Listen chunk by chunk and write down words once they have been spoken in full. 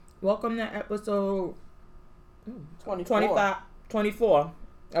Welcome to episode 24. 24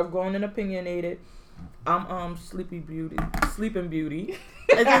 of Grown and Opinionated. I'm Sleeping Beauty. Is it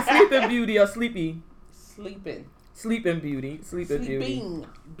Sleeping Beauty or Sleepy? Sleeping Beauty. Sleeping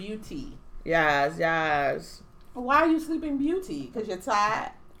Beauty. Yes. Why are you Sleeping Beauty? Because you're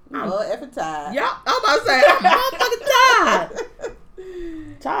tired? Effing tired. Yeah, I'm about to say, I'm motherfucking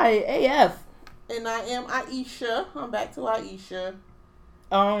tired. Tired AF. And I am Aisha. I'm back to Aisha.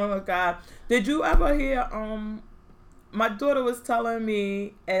 Oh my God. Did you ever hear, my daughter was telling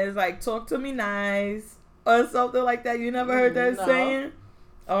me, as like, talk to me nice, or something like that. You never heard that saying?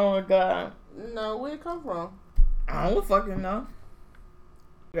 Oh my God. No, where'd it come from? I don't fucking know.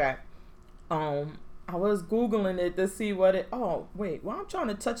 Right. I was Googling it to see what it, oh, wait, well, I'm trying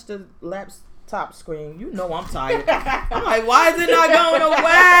to touch the laptop screen. You know I'm tired. I'm like, why is it not going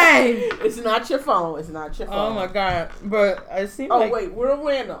away? It's not your phone. Oh my God. But it seems wait, we're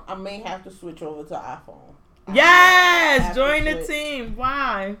random. I may have to switch over to iPhone. Yes! Join the team.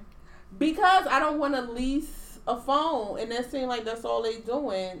 Why? Because I don't want to lease a phone, and that seems like that's all they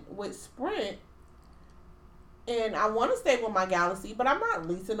doing with Sprint. And I want to stay with my Galaxy, but I'm not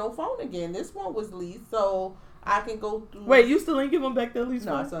leasing no phone again. This one was leased, so I can go through. Wait, you still ain't give them back the lease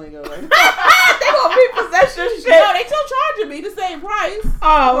No, phone? I still ain't go right. They gonna repossess your shit. No, they still charging me the same price.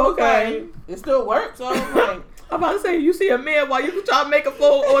 Oh, okay. It still works, so I'm like. I'm about to say, you see a man while you try to make a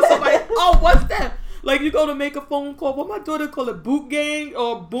phone or somebody, oh, what's that? Like, you go to make a phone call, what my daughter call it, boot game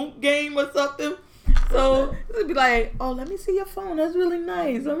or boot game or something. So, it'd be like, oh, let me see your phone. That's really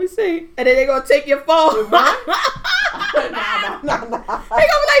nice. Let me see. And then they gonna take your phone. Nah. They gonna be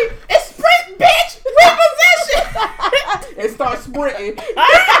like, it's Sprint, bitch! Repossession! And start sprinting.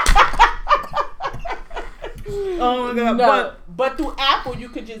 Oh, my God. No, but through Apple, you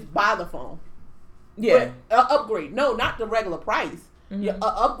could just buy the phone. Yeah. Upgrade. No, not the regular price. Mm-hmm. Yeah,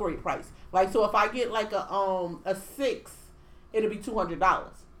 upgrade price. Like, so if I get like a 6, it'll be $200.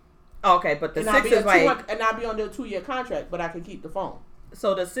 Okay, but the 6 is like, and I'll be under a 2-year contract, but I can keep the phone.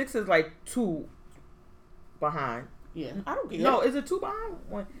 so the 6 is like 2 behind. Yeah, I don't care. No, is it 2 behind?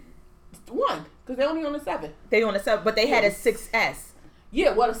 1, because they're only on the 7. They on the 7, but they had a 6S.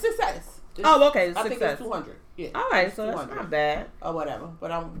 Yeah, well, the 6S. Oh, okay, I 6S. think it's 200. Yeah. All right, so that's not bad. Or whatever,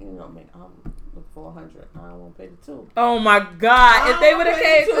 but I'm looking for 100. I don't want to pay the 2. Oh my God! If they would have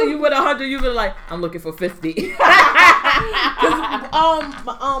came to you with 100, you would have like, I'm looking for 50. My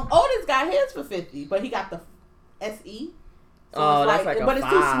oldest got his for 50, but he got the SE. So oh, that's like a but 5. It's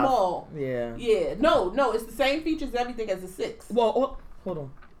too small. Yeah. Yeah. No, it's the same features and everything as the 6. Well, hold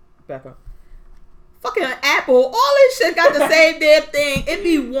on, back up. Fucking Apple, all this shit got the same damn thing. It'd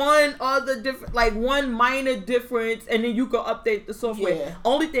be one other different, like one minor difference, and then you could update the software. Yeah.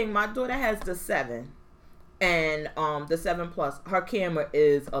 Only thing, my daughter has the 7, and the 7 Plus. Her camera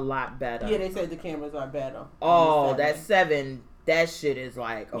is a lot better. Yeah, they said the cameras are better. Oh, that 7, that shit is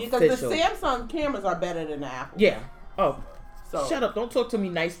like official. Because the Samsung cameras are better than the Apple. Yeah. Oh. So shut up! Don't talk to me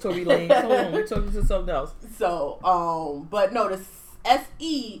nice, Tory Lane. Hold on, we're talking to something else. So, but no, the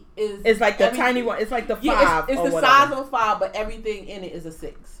SE is. It's like the tiny one. It's like the 5. Yeah, it's or the whatever. size of a 5, but everything in it is a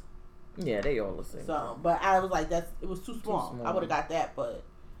 6. Yeah, they all the same. So, but I was like, it was too small. I would have got that, but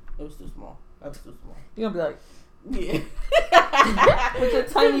it was too small. That was too small. You're gonna be like, yeah, with your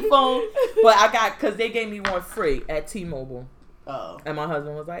tiny phone. But I got, because they gave me one free at T-Mobile. Oh. And my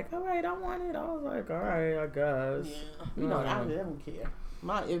husband was like, all right, I want it. I was like, all right, I guess. Yeah. You know, I don't care.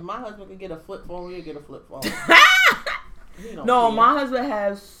 If my husband could get a flip phone, he'll get a flip phone. No, care. My husband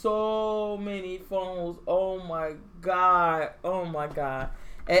has so many phones. Oh my God.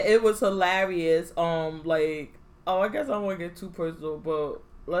 And it was hilarious. I guess I won't get too personal, but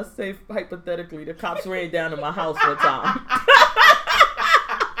let's say hypothetically the cops ran down to my house one time.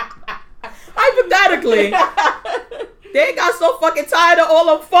 Hypothetically. They got so fucking tired of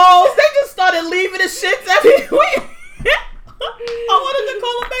all the phones, they just started leaving the shits everywhere. I wanted to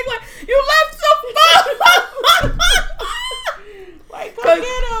call him back like, you left some phones. Like, come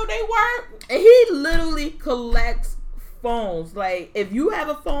get them, they work. And he literally collects phones. Like, if you have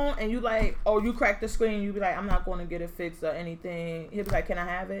a phone and you like, oh, you crack the screen, you be like, I'm not going to get it fixed or anything. He'll be like, can I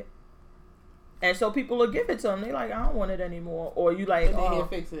have it? And so people will give it to him. They like, I don't want it anymore. Or you like, and then he'll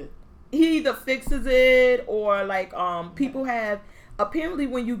fix it. He either fixes it or like people have, apparently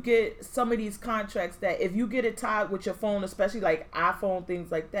when you get some of these contracts that if you get it tied with your phone, especially like iPhone,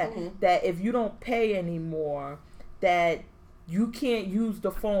 things like that, that if you don't pay anymore, that you can't use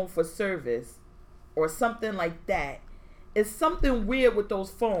the phone for service or something like that. It's something weird with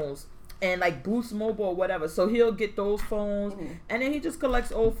those phones. And like Boost Mobile or whatever. So he'll get those phones and then he just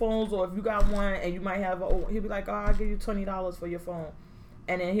collects old phones, or if you got one and you might have he'll be like, oh, I'll give you $20 for your phone.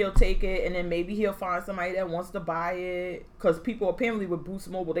 and then he'll take it, and then maybe he'll find somebody that wants to buy it. Because people apparently with Boost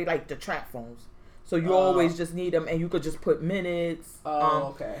Mobile, they like the trap phones. So you always just need them, and you could just put minutes.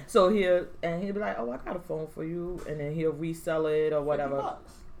 Okay. So he'll be like, oh, I got a phone for you, and then he'll resell it or whatever.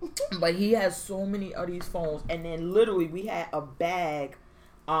 But he has so many of these phones, and then literally we had a bag,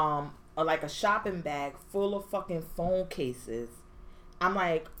 like a shopping bag full of fucking phone cases. I'm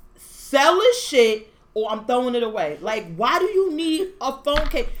like, sell this shit or I'm throwing it away. Like, why do you need a phone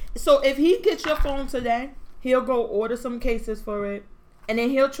case? So if he gets your phone today, he'll go order some cases for it, and then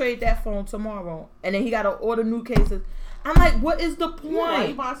he'll trade that phone tomorrow, and then he got to order new cases. I'm like, what is the point? Why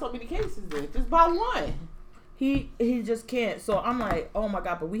you buying so many cases then? Just buy one. He just can't. So I'm like, oh my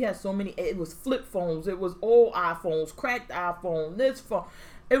God, but we had so many. It was flip phones. It was old iPhones, cracked iPhone, this phone.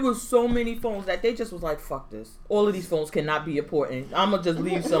 It was so many phones that they just was like, fuck this. All of these phones cannot be important. I'm going to just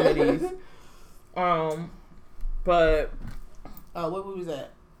leave some of these. But. What was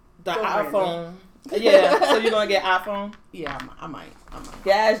that? The iPhone. Yeah, so you're going to get iPhone? Yeah, I might.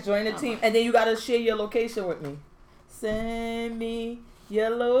 Guys, join the team. And then you got to share your location with me. Send me your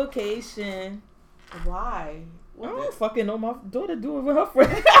location. Why? I don't fucking know. My daughter do it with her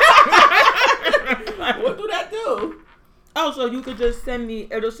friend. What do that do? Oh, so you could just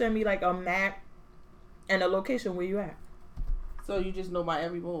it'll send me like a map and a location where you at. So you just know my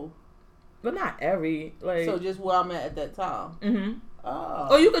every move. But not every, like. So just where I'm at that time. Mm-hmm. Oh.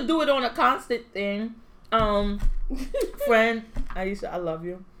 Or you could do it on a constant thing. Friend, Aisha, I love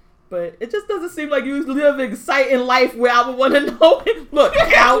you. But it just doesn't seem like you live an exciting life where I would want to know. Look,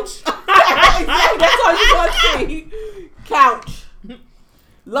 couch. That's all you want to see. Couch.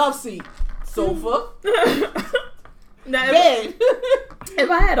 Love seat. Sofa. Now, bed. If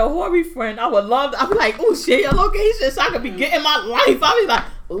I had a hoary friend, I would love. I'd be like, "Ooh, share your location, so I could be getting my life." I'd be like,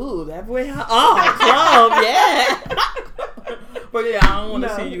 "Ooh, that boy, club, yeah." But yeah, I don't want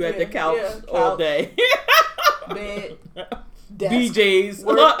to see you at the couch all day. Bed. Desk. BJ's.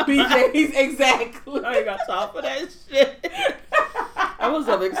 BJ's, exactly. I ain't got time for that shit. That was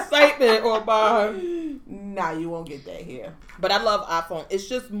some excitement on my. Nah, you won't get that here. But I love iPhone. It's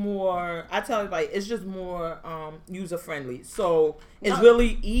just more, I tell you, like, it's just more user friendly. So it's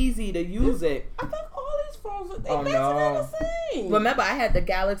really easy to use it. I think all these phones are basically the same. Remember, I had the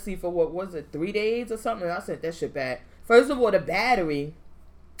Galaxy for what was it, 3 days or something? I sent that shit back. First of all, the battery,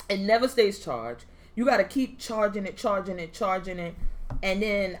 it never stays charged. You got to keep charging it. And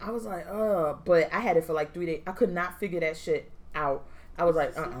then I was like, but I had it for like 3 days. I could not figure that shit out. I was like,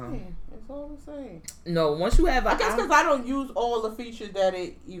 It's all the same. No, once you have I guess because I don't use all the features that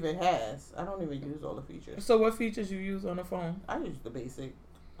it even has. I don't even use all the features. So what features you use on the phone? I use the basic.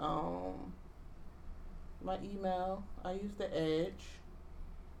 My email. I use the Edge.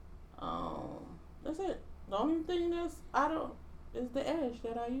 That's it. The only thing is the Edge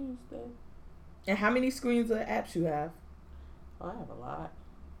that I use. And how many screens of apps you have? Oh, I have a lot.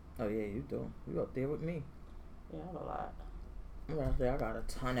 Oh yeah, you do. You up there with me. Yeah, I have a lot. I got a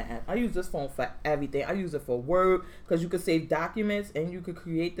ton of apps. I use this phone for everything. I use it for Word because you can save documents and you can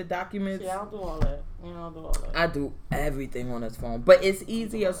create the documents. Yeah, I'll do all that. I do everything on this phone, but it's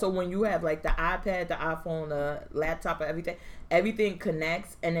easier. So when you have like the iPad, the iPhone, the laptop, or everything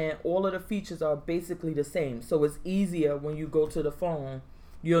connects, and then all of the features are basically the same. So it's easier when you go to the phone.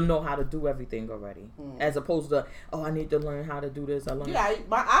 You'll know how to do everything already, as opposed to I need to learn how to do this. My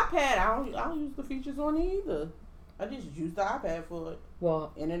iPad, I don't use the features on it either. I just use the iPad for it.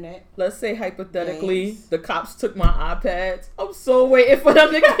 Well, internet. Let's say hypothetically, the cops took my iPads. I'm so waiting for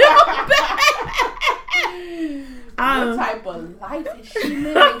them to get them back. What type of life is she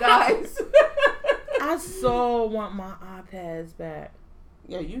living, guys? I so want my iPads back.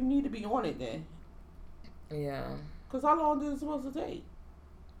 Yeah, you need to be on it then. Yeah. Because how long is it supposed to take?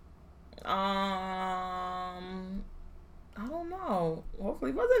 I don't know. Hopefully,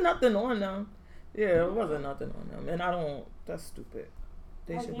 it wasn't nothing on them. Yeah, it wasn't nothing on them, and I don't. That's stupid.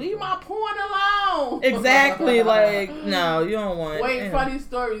 They should leave my porn alone. Exactly. Like, no, you don't want. Wait, funny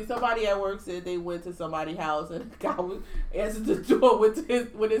story. Somebody at work said they went to somebody's house and the guy answered the door with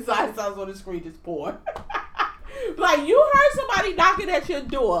his eyes on the screen just porn. Like, you heard somebody knocking at your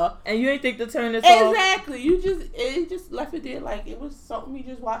door, and you ain't think to turn this off. Exactly. It just left it there like it was something you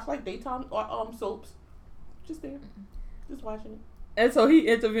just watched, like daytime or soaps, just there, just watching it. And so he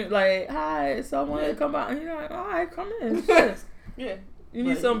interviewed like, "Hi, someone to come out," and you're like, "All right, come in." Yeah. You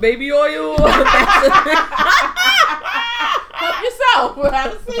need some baby oil? Help yourself.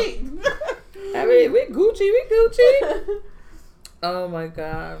 Have a seat. I mean, we Gucci. Oh my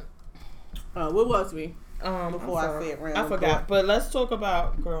God. What was we? Before I said random. I forgot. But let's talk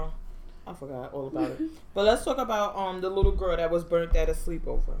about, girl. I forgot all about it. But let's talk about the little girl that was burnt at a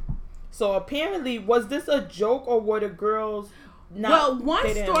sleepover. So apparently, was this a joke or were the girls not? Well, one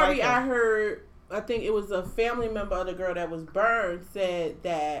they didn't story like I her? heard, I think it was a family member of the girl that was burned, said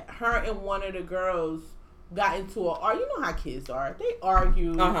that her and one of the girls got into you know how kids are. They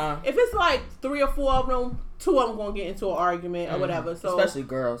argue. Uh-huh. If it's like 3 or 4 of them, 2 of them gonna get into an argument or whatever. So especially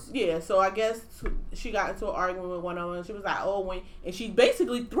girls. Yeah, so I guess she got into an argument with one of them. She was like, and she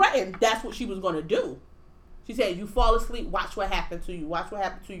basically threatened that's what she was gonna do. She said, you fall asleep, watch what happened to you. Watch what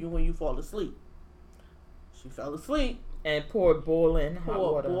happened to you when you fall asleep. She fell asleep. And poured boiling hot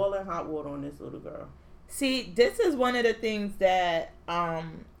water on this little girl. See, this is one of the things that,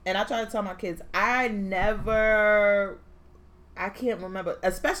 and I try to tell my kids, I can't remember,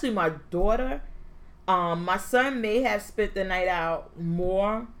 especially my daughter. My son may have spent the night out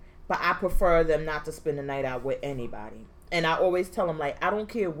more, but I prefer them not to spend the night out with anybody. And I always tell them, like, I don't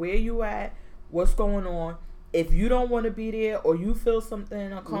care where you at, what's going on. If you don't want to be there or you feel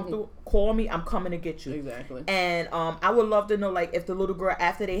something uncomfortable, call me. I'm coming to get you. Exactly. And I would love to know, like, if the little girl,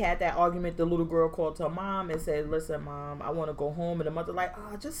 after they had that argument, the little girl called her mom and said, listen, Mom, I want to go home. And the mother like,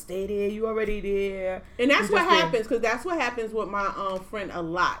 oh, just stay there. You already there. And that's what happens, because that's what happens with my friend a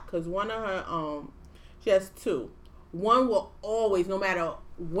lot. Because one of her, she has 2. One will always, no matter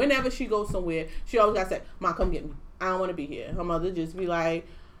whenever she goes somewhere, she always got to say, Mom, come get me. I don't want to be here. Her mother just be like,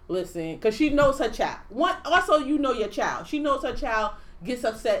 listen, because she knows her child. Also, you know your child. She knows her child gets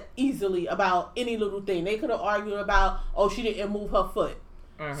upset easily about any little thing. They could have argued about, she didn't move her foot.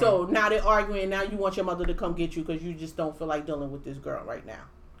 Uh-huh. So now they're arguing. Now you want your mother to come get you because you just don't feel like dealing with this girl right now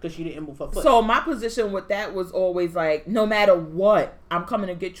because she didn't move her foot. So my position with that was always like, no matter what, I'm coming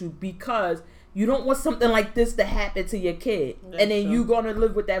to get you because you don't want something like this to happen to your kid. That's and then you're going to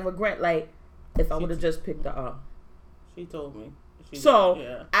live with that regret. Like, if I would have just picked her up. She told me.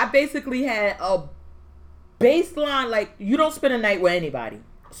 I basically had a baseline, like, you don't spend a night with anybody.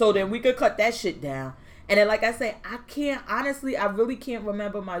 So then we could cut that shit down. And then, like I said, I really can't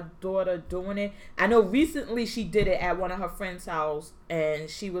remember my daughter doing it. I know recently she did it at one of her friend's house, and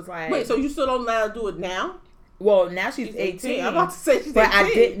she was like... Wait, so you still don't let her do it now? Well, now she's 18. I'm about to say she's 18. But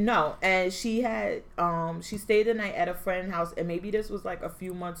I didn't know. And she had, she stayed the night at a friend's house, and maybe this was like a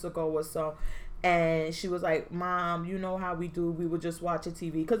few months ago or so. And she was like, Mom, you know how we do. We would just watch a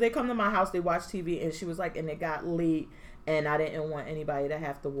TV. Because they come to my house, they watch TV. And she was like, and it got late. And I didn't want anybody to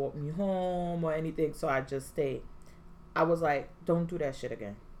have to walk me home or anything. So I just stayed. I was like, don't do that shit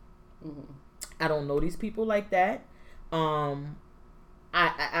again. Mm-hmm. I don't know these people like that. I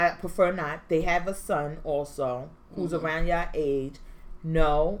prefer not. They have a son also who's around your age.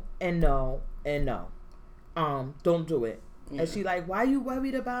 No and no and no. Don't do it. Yeah. And she like, why you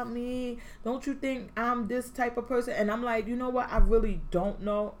worried about me? Don't you think I'm this type of person? And I'm like, you know what? I really don't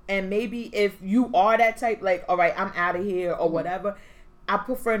know. And maybe if you are that type, like, all right, I'm out of here or whatever, I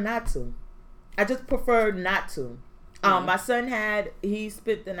prefer not to. I just prefer not to. My son he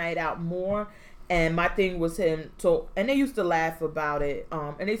spent the night out more. And my thing was and they used to laugh about it,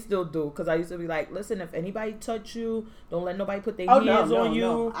 and they still do, because I used to be like, listen, if anybody touch you, don't let nobody put their hands on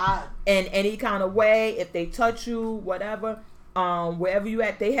you in any kind of way. If they touch you, whatever, wherever you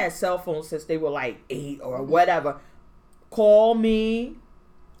at, they had cell phones since they were like 8 or whatever. Call me.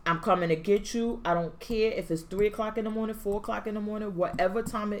 I'm coming to get you. I don't care if it's 3 o'clock in the morning, 4 o'clock in the morning, whatever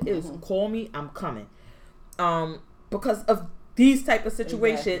time it is, call me. I'm coming. Because of these type of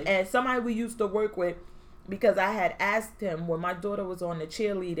situations. Exactly. And somebody we used to work with, because I had asked him when my daughter was on the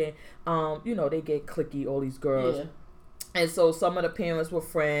cheerleading, they get cliquey, all these girls. Yeah. And so some of the parents were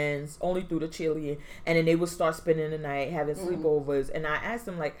friends only through the cheerleading, and then they would start spending the night, having sleepovers. And I asked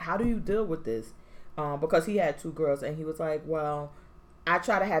him, like, how do you deal with this? Because he had 2 girls, and he was like, well, I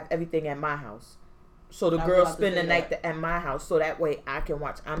try to have everything at my house. So the girls spend the night at my house, so that way I can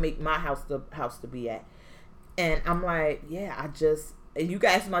watch. I make my house the house to be at. And I'm like, yeah, you can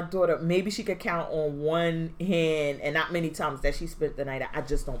ask my daughter, maybe she could count on one hand and not many times that she spent the night out. I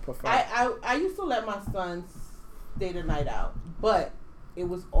just don't prefer it. I used to let my son stay the night out, but it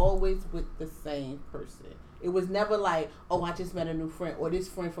was always with the same person. It was never like, oh, I just met a new friend, or this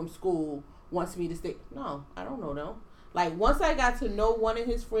friend from school wants me to stay. No, I don't know them. Like, once I got to know one of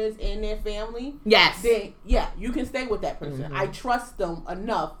his friends and their family, yes, then, yeah, you can stay with that person. Mm-hmm. I trust them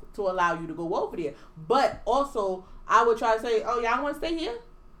enough to allow you to go over there. But also, I would try to say, oh, y'all want to stay here?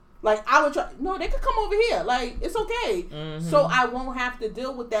 Like, I would try, no, they could come over here. Like, it's okay. Mm-hmm. So I won't have to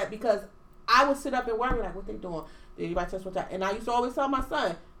deal with that, because I would sit up and worry, like, what they doing? Did anybody touch my time? And I used to always tell my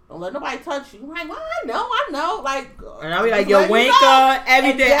son, don't let nobody touch you. I'm like, well, I know. Like, and I'll be like, your wanker,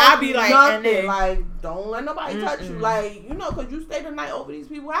 every day. I'll be like, nothing. Like, don't let nobody touch you. Like, because you stay the night over these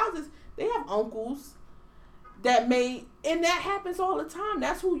people's houses, They have uncles that and that happens all the time.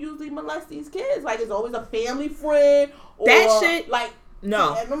 That's who usually molest these kids. Like, it's always a family friend. Or, that shit, like,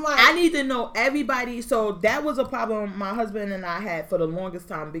 no. Like, I need to know everybody. So that was a problem my husband and I had for the longest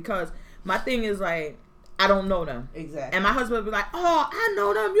time, because my thing is like, I don't know them. Exactly. And my husband would be like, oh, I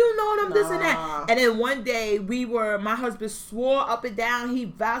know them, you know them, this and that. And then one day my husband swore up and down, he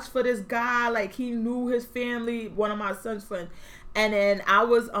vouched for this guy, like he knew his family, one of my son's friends. And then I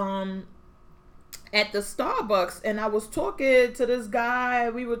was at the Starbucks and I was talking to this guy.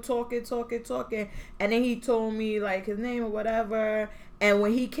 We were talking. And then he told me like his name or whatever. And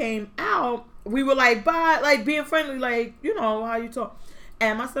when he came out, we were like, bye, like being friendly, like, you know, how you talk.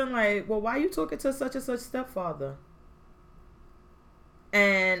 And my son like, well, why are you talking to such and such stepfather?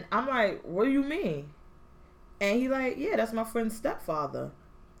 And I'm like, what do you mean? And he like, yeah, that's my friend's stepfather.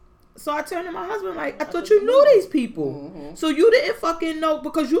 So I turned to my husband like, I thought you knew these people. Mm-hmm. So you didn't fucking know,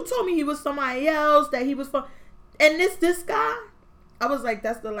 because you told me he was somebody else, that he was from. And this guy, I was like,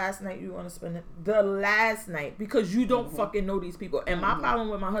 that's the last night you want to spend it. The last night, because you don't fucking know these people. And my problem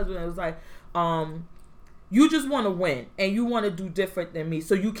with my husband was like, you just want to win and you want to do different than me.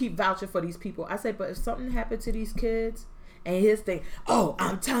 So you keep vouching for these people. I said, but if something happened to these kids and his thing, oh,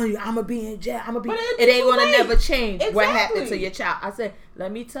 I'm telling you, I'm going to be in jail. It ain't going to never change what happened to your child. I said,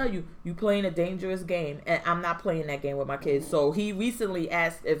 let me tell you, you playing a dangerous game, and I'm not playing that game with my kids. So he recently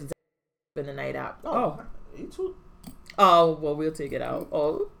asked if Zach spend the night out. Oh, well, we'll take it out.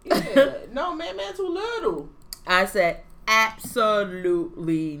 Oh. Yeah. No, man, too little. I said,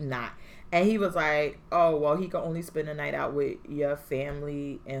 absolutely not. And he was like, oh, well, he can only spend the night out with your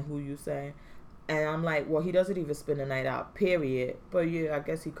family and who you say. And I'm like, well, he doesn't even spend the night out, period. But yeah, I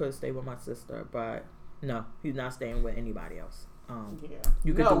guess he could stay with my sister. But no, he's not staying with anybody else.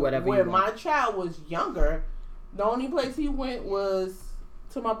 You could do whatever you want. When my child was younger, the only place he went was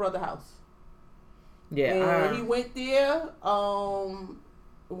to my brother's house. Yeah. And he went there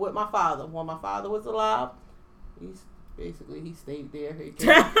with my father. When my father was alive, he stayed there. He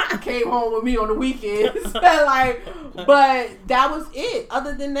came home with me on the weekends. Like, but that was it.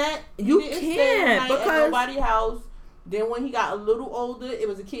 Other than that, you can't, because at nobody's house. Then when he got a little older, it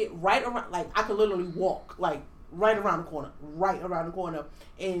was a kid right around. Like, I could literally walk like right around the corner,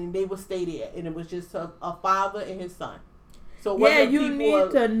 and they would stay there, and it was just a father and his son. So yeah, you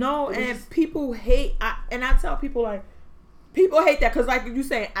need to know, and people hate. And I tell people like, people hate that because like you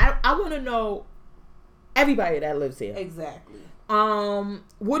say, I want to know everybody that lives here. Exactly.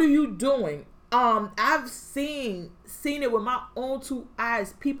 What are you doing? I've seen it with my own two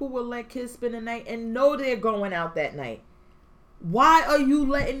eyes. People will let kids spend the night and know they're going out that night. Why are you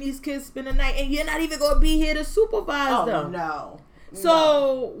letting these kids spend the night and you're not even going to be here to supervise them? No.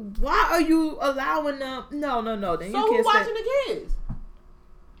 So why are you allowing them? No. Then so you can't who's watching the kids?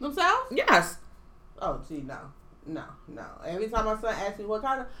 Themselves? Yes. Oh, gee, no. Every time my son asks me what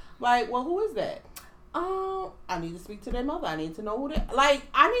kind of, like, well, who is that? I need to speak to their mother. I need to know who they, like,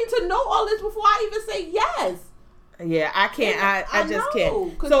 I need to know all this before I even say yes. Yeah, I can't. I just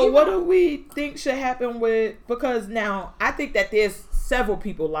can't. So what do we think should happen with, because now I think that there's several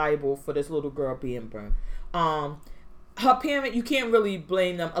people liable for this little girl being burned. Her parent, you can't really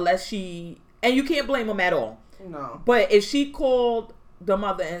blame them unless and you can't blame them at all. No. But if she called the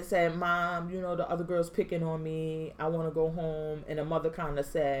mother and said, Mom, you know, the other girl's picking on me, I want to go home, and the mother kind of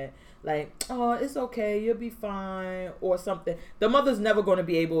said, like, oh, it's okay, you'll be fine, or something, the mother's never going to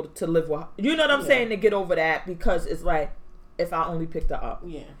be able to live with her. You know what I'm saying? To get over that, because it's like, if I only picked her up.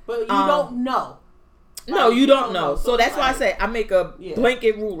 Yeah. But you don't know. No, you don't know. So that's why I say I make a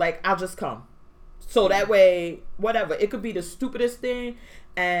blanket rule, like, I'll just come. So that way, whatever. It could be the stupidest thing,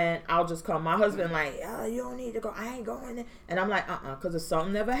 and I'll just come. My husband like, oh, you don't need to go. I ain't going there. And I'm like, because if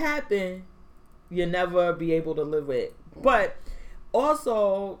something never happened, you'll never be able to live with it. But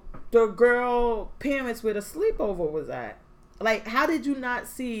also, the girl parents where the sleepover was at. Like, how did you not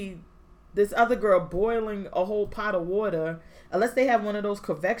see this other girl boiling a whole pot of water? Unless they have one of those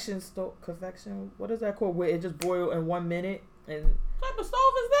convection, what is that called? Where it just boil in 1 minute. And what type of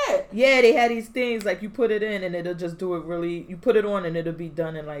stove is that? Yeah, they had these things like you put it in and it'll just do it really. You put it on and it'll be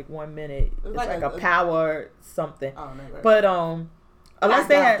done in like 1 minute. It's like a power something. Oh, no, right. But unless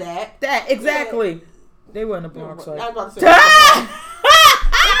they had that exactly, they were in the Bronx. I was about to say.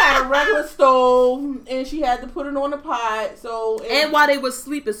 They had a regular stove and she had to put it on the pot. So and while they were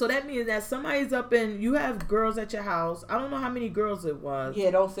sleeping, so that means that somebody's up and you have girls at your house. I don't know how many girls it was.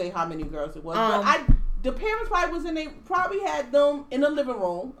 Yeah, don't say how many girls it was. But the parents probably had them in the living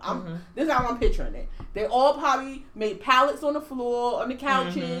room. This is how I'm picturing it. They all probably made pallets on the floor, on the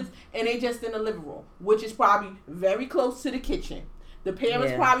couches, and they just in the living room, which is probably very close to the kitchen. The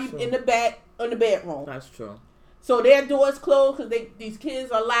parents Yeah, probably true. in the bedroom. That's true. So their doors closed because these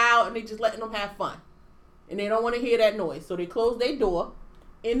kids are loud and they just letting them have fun. And they don't want to hear that noise. So they close their door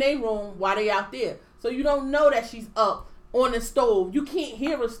in their room while they out there. So you don't know that she's up on the stove. You can't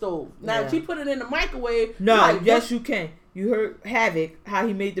hear a stove. Now, if she put it in the microwave. No, like, yes, you can. You heard Havoc, how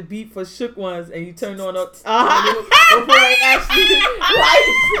he made the beat for Shook Ones, and you turned on up. Before they actually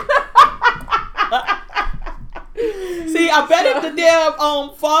See, I bet if the damn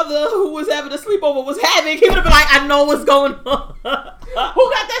father who was having a sleepover was Havoc, he would have been like, I know what's going on. Who got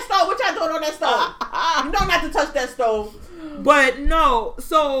that stove? What y'all doing on that stove? You know not to touch that stove. But no,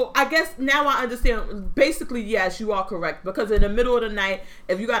 so I guess now I understand. Basically, yes, you are correct. Because in the middle of the night,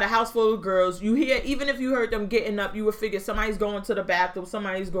 if you got a house full of girls, you hear, even if you heard them getting up, you would figure somebody's going to the bathroom,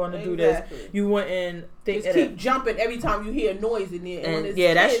 somebody's going to do this. You wouldn't think just keep jumping every time you hear a noise in there. And when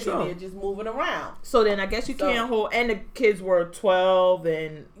there's that's kids true. in there just moving around. So then I guess you can't hold, and the kids were 12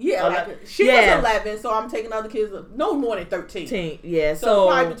 and... Yeah, like, she was 11, so I'm taking other kids, no more than 13. Yeah, so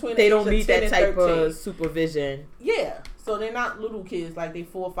probably between they the don't age need of 10 that and type 13. of supervision. Yeah, so they're not little kids, like they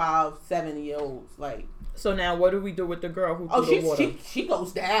 4, 5, 7-year-olds. Like, so now what do we do with the girl who threw the water? she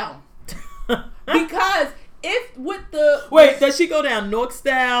goes down. Because if with the... Wait, does she go down North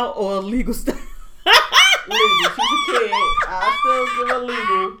style or legal style? Legal. She's a kid. I still give her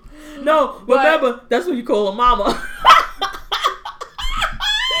legal. No, but remember, that's what you call her mama.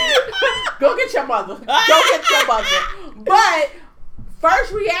 Go get your mother. Go get your mother. But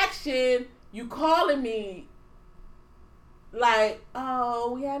first reaction, you calling me like,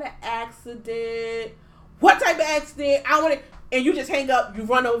 oh, we had an accident. What type of accident? I want it. And you just hang up. You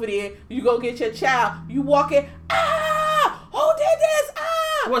run over there. You go get your child. You walk in. Ah! Who did this?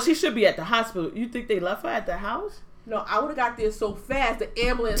 Ah! Well, she should be at the hospital. You think they left her at the house? No, I would have got there so fast the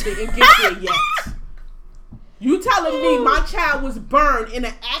ambulance didn't get there yet. You telling me my child was burned in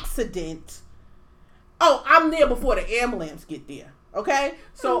an accident? Oh, I'm there before the ambulance get there. Okay?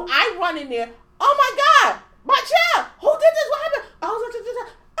 So I run in there. Oh my God! My child! Who did this? What happened? I was like,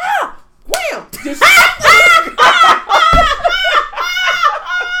 ah! Wham! Just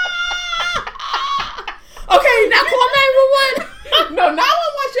okay, now call 911. No, 911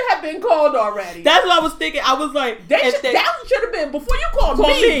 should have been called already. That's what I was thinking. I was like, that should have been before you called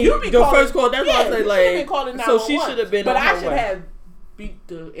me. You be the calling, first call. That's what I was like. Been calling 911. So she should have been. But on I her should way. have beat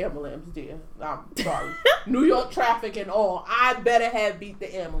the ambulance there. I'm sorry, New York traffic and all. I better have beat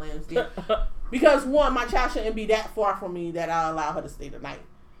the ambulance there because one, my child shouldn't be that far from me that I allow her to stay the night.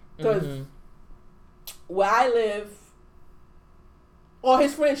 Because where I live, or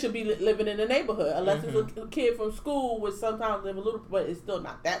his friends should be living in the neighborhood, unless it's a kid from school, which sometimes live a little, but it's still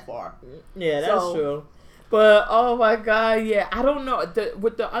not that far. Yeah, that's true. But oh my God, yeah, I don't know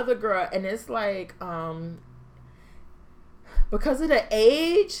with the other girl, and it's like because of the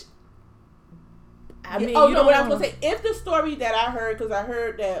age. I mean, what I was gonna say, if the story that I heard, because I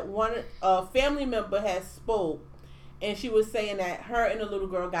heard that a family member has spoke, and she was saying that her and the little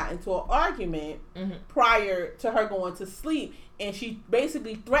girl got into an argument prior to her going to sleep, and she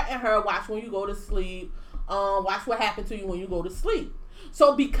basically threatened her, watch when you go to sleep, watch what happened to you when you go to sleep.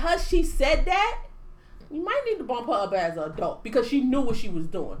 So because she said that, you might need to bump her up as an adult because she knew what she was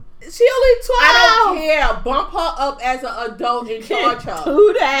doing. She only 12. I don't care. Bump her up as an adult and charge her.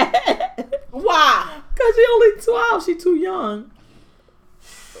 Do that. Why? Because she only 12. She too young.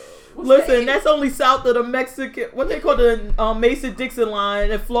 Listen, that's only south of the Mexican, what they call the Mason-Dixon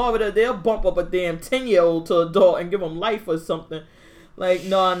line in Florida. They'll bump up a damn 10-year-old to adult and give them life or something. Like,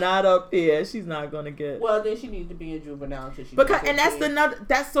 no, not up here. She's not gonna get. Well, then she needs to be in juvenile until she. Because and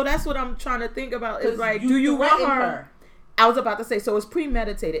that's what I'm trying to think about. Is like, do you want her? I was about to say, so it's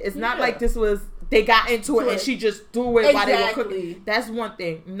premeditated. It's not like this was they got into it and she just threw it while they were cooking. That's one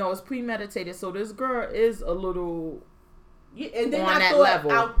thing. No, it's premeditated. So this girl is a little. Yeah, and then on that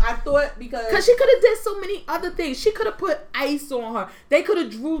level. I thought because she could have did so many other things. She could have put ice on her. They could have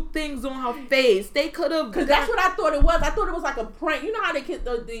drew things on her face. They could have. Because that's what I thought it was. I thought it was like a prank. You know how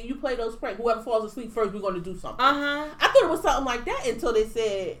you play those pranks. Whoever falls asleep first, we're going to do something. I thought it was something like that until they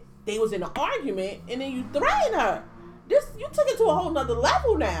said they was in an argument and then you threatened her. You took it to a whole nother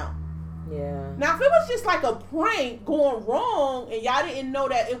level now. Yeah. Now if it was just like a prank going wrong and y'all didn't know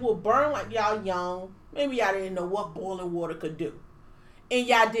that it would burn like y'all young. Maybe y'all didn't know what boiling water could do. And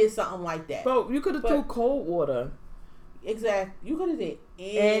y'all did something like that. But you could have threw cold water. Exactly. You could have did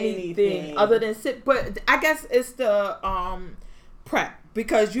anything other than sit. But I guess it's the prep.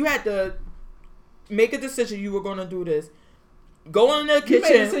 Because you had to make a decision you were going to do this. Go in the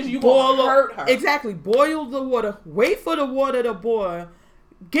kitchen. You boil hurt her. Exactly. Boil the water. Wait for the water to boil.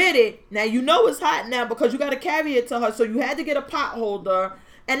 get it. Now you know it's hot now because you got to carry it to her. So you had to get a pot holder.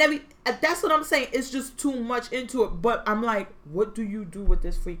 And that's what I'm saying. It's just too much into it. But I'm like, what do you do with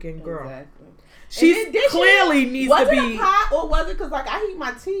this freaking girl? Exactly. She clearly needs to be. Was it a pot or was it because like I heat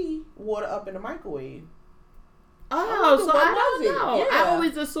my tea water up in the microwave? Oh, so I don't know. Yeah. I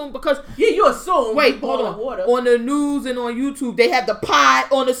always assume because you assume. Wait, hold on. Water. On the news and on YouTube, they have the pot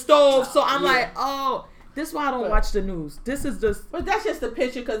on the stove. So I'm like, oh. This is why I don't watch the news. This is just... But that's just the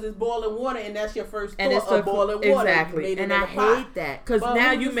picture because it's boiling water and that's your first thought of boiling water. Exactly. And I hate that because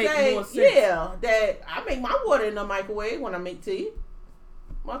now you make more sense. Yeah, that I make my water in the microwave when I make tea.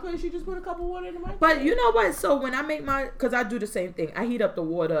 Why couldn't she just put a cup of water in the microwave? But you know what? So when I make because I do the same thing. I heat up the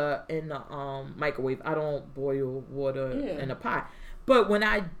water in the microwave. I don't boil water in a pot. But when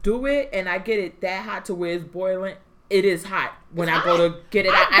I do it and I get it that hot to where it's boiling, it is hot. When I go to get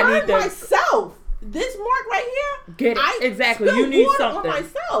it out, I need to... myself. This mark right here, get it exactly. You need something. On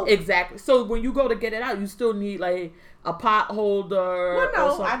myself. Exactly. So when you go to get it out, you still need like a pot holder. Well,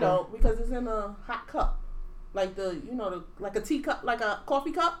 no, I don't because it's in a hot cup, like like a teacup, like a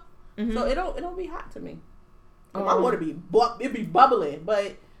coffee cup. Mm-hmm. So it don't be hot to me. My water be bubbling,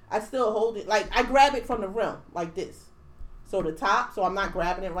 but I still hold it. Like I grab it from the rim like this, so the top. So I'm not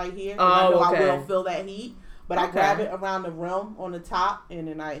grabbing it right here. I know I will feel that heat. But I grab it around the rim on the top, and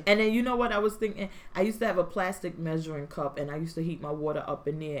then And then you know what I was thinking? I used to have a plastic measuring cup, and I used to heat my water up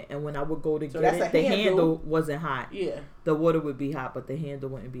in there. And when I would go to get it, the handle wasn't hot. Yeah. The water would be hot, but the handle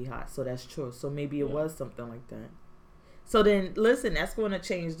wouldn't be hot. So that's true. So maybe it was something like that. So then, listen, that's going to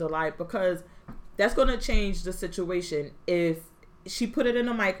change the life because that's going to change the situation if she put it in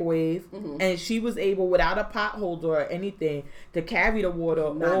a microwave and she was able, without a pot holder or anything, to carry the water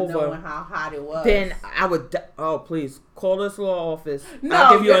over. Not knowing how hot it was. Then I would, please, call this law office. No,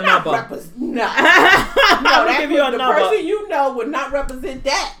 I'll give you a number. I'll give you a number. The person you know would not represent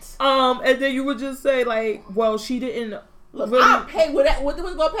that. And then you would just say, like, well, she didn't. Look, really... I'll pay, what was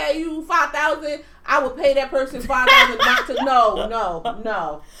going to pay you $5,000, I would pay that person $5,000 not to,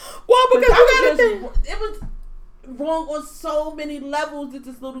 no. Well, because you got to think. It was wrong on so many levels. It's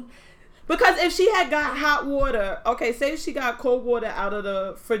this little... Because if she had got hot water, okay, say she got cold water out of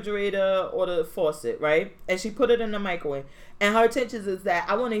the refrigerator or the faucet, right? And she put it in the microwave. And her intentions is that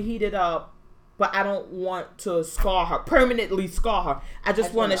I want to heat it up, but I don't want to permanently scar her. I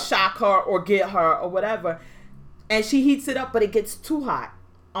just want to shock her or get her or whatever. And she heats it up, but it gets too hot.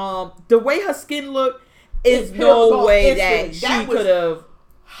 The way her skin looked is no way that she could have...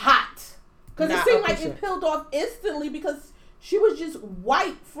 Hot. Because it seemed like it peeled off instantly because she was just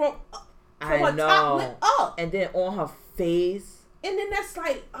white from her top lip up. And then on her face. And then that's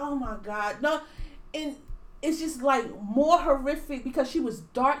like, oh my God. No, and it's just like more horrific because she was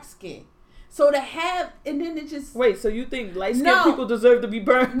dark skinned. So to have, and then it just... Wait, so you think light-skinned people deserve to be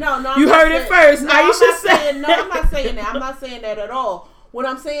burned? No. You heard it first. No, Aisha said. No, I'm not saying that. I'm not saying that at all. What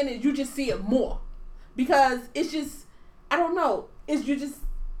I'm saying is you just see it more. Because it's just, I don't know. It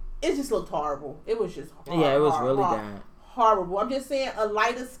just looked horrible. It was just horrible. Yeah, it was really bad. Horrible. I'm just saying a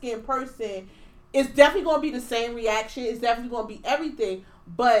lighter skinned person, it's definitely going to be the same reaction. It's definitely going to be everything.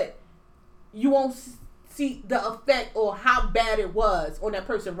 But you won't see the effect or how bad it was on that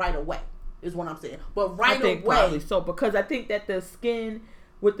person right away, is what I'm saying. But I think away. Probably so. Because I think that the skin,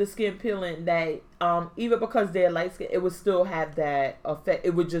 with the skin peeling, that even because they're light skin, it would still have that effect.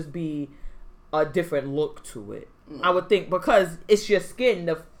 It would just be a different look to it. I would think because it's your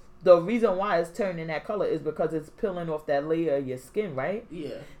skin. The reason why it's turning that color is because it's peeling off that layer of your skin, right?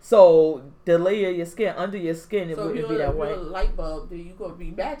 Yeah. So the layer of your skin, under your skin, it wouldn't be that way. So if you're a light bulb, then you're going to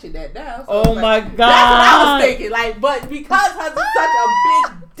be matching that now. So oh my God. That's what I was thinking. Like, but because there's such a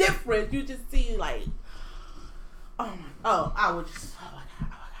big difference, you just see like, I would just, oh my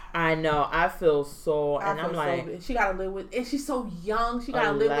God. I know. I feel so, and I'm like. So she got to live with, and she's so young. She got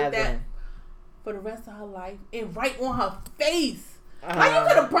to live with that for the rest of her life. And right on her face. Like you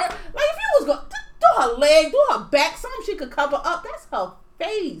could have burnt. Like if you was going do her leg, do her back, something she could cover up. That's her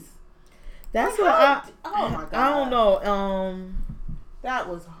face. That's like what oh my God. I don't know. That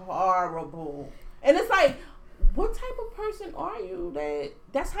was horrible. And it's like, what type of person are you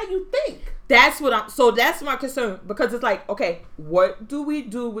that's how you think? That's my concern because it's like, okay, what do we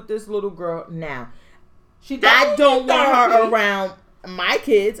do with this little girl now? I don't want her around my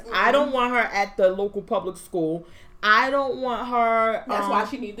kids. Mm-hmm. I don't want her at the local public school. I don't want her... That's why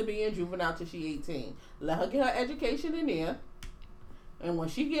she needs to be in juvenile till she's 18. Let her get her education in there. And when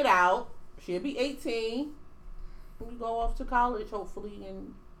she get out, she'll be 18. You go off to college, hopefully,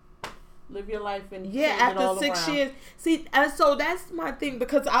 and live your life. And after 6 years. See, so that's my thing.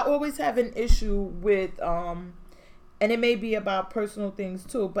 Because I always have an issue with and it may be about personal things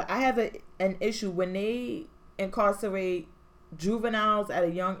too, but I have an issue when they incarcerate juveniles at a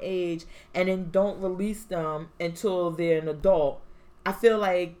young age and then don't release them until they're an adult. I feel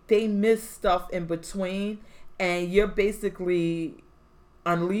like they miss stuff in between, and you're basically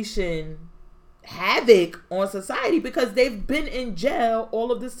unleashing havoc on society because they've been in jail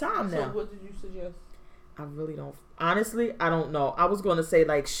all of this time now. So what did you suggest? I really don't. Honestly, I don't know. I was going to say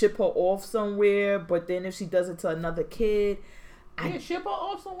like ship her off somewhere, but then if she does it to another kid, ship her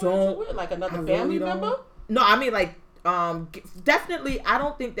off somewhere like another family member? No, I mean like definitely I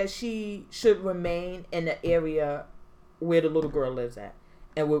don't think that she should remain in the area where the little girl lives at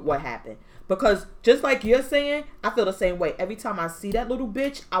and with what happened. Because just like you're saying, I feel the same way. Every time I see that little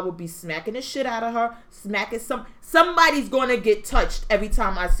bitch, I would be smacking the shit out of her, smacking somebody's gonna get touched every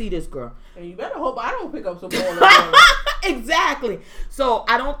time I see this girl. And you better hope I don't pick up some ball. Exactly. So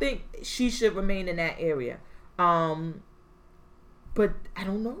I don't think she should remain in that area. But I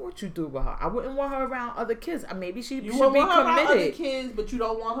don't know what you do with her. I wouldn't want her around other kids. Maybe she should be committed. You want her around other kids, but you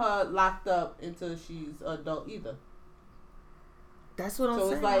don't want her locked up until she's adult either. That's what I'm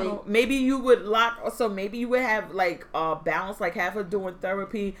saying. It's like, maybe you would maybe you would have like balance, like have her doing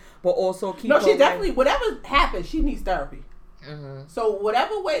therapy, but also keep. No, she definitely. Whatever happens, she needs therapy. Mm-hmm. So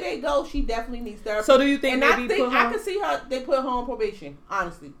whatever way they go, she definitely needs therapy. So do you think? And I think I can see her. They put her on probation.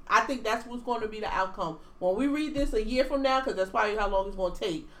 Honestly, I think that's what's going to be the outcome when we read this a year from now, because that's probably how long it's going to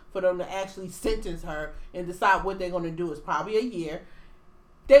take for them to actually sentence her and decide what they're going to do. It's probably a year.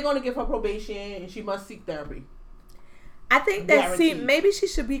 They're going to give her probation, and she must seek therapy. I think that maybe she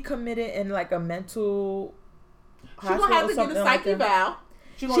should be committed in like a mental. She's gonna have to get a psyche val.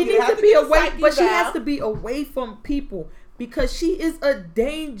 She needs to be away, but she has to be away from people because she is a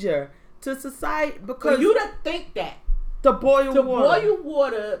danger to society. Because for you to think that to boil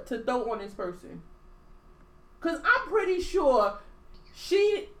water to throw on this person, because I'm pretty sure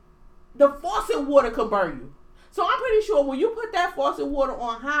the faucet water could burn you. So I'm pretty sure when you put that faucet water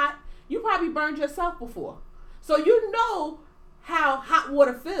on hot, you probably burned yourself before. So you know how hot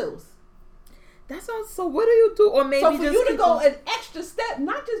water feels. That's all. So what do you do? Or maybe so for you to go an extra step,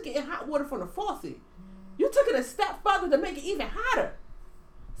 not just getting hot water from the faucet, you took it a step further to make it even hotter.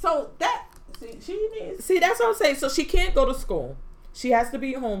 So that she needs. See, that's what I'm saying. So she can't go to school. She has to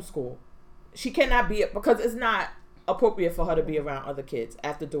be homeschooled. She cannot be because it's not appropriate for her to be around other kids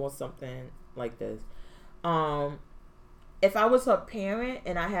after doing something like this. If I was her parent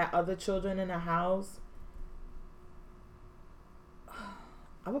and I had other children in the house,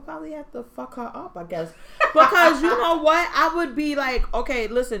 I would probably have to fuck her up, I guess. Because you know what? I would be like, okay,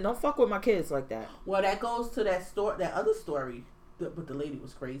 listen, don't fuck with my kids like that. Well, that goes to that other story, but the lady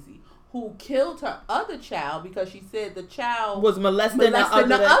was crazy, who killed her other child because she said the child was molesting the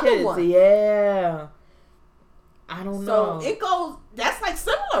other kids. One. Yeah. I don't know. So it goes, that's like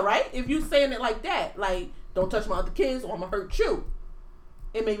similar, right? If you saying it like that, like, don't touch my other kids or I'm going to hurt you.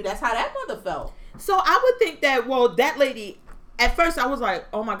 And maybe that's how that mother felt. So I would think that, that lady... At first, I was like,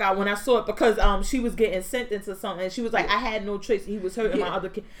 "Oh my god!" When I saw it, because she was getting sentenced or something, and she was like, "I had no choice. He was hurting my other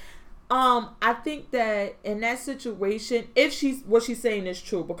kid." I think that in that situation, if what she's saying is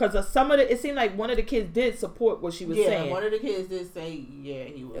true, because of it seemed like one of the kids did support what she was saying. Yeah, one of the kids did say,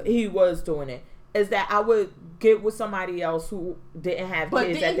 he was doing it. Is that I would get with somebody else who didn't have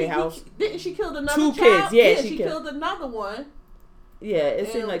kids at their house. Didn't she kill another two child? Kids? Yeah, she killed another one. Yeah,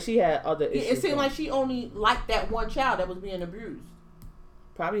 it seemed like she had other issues. It seemed like she only liked that one child that was being abused.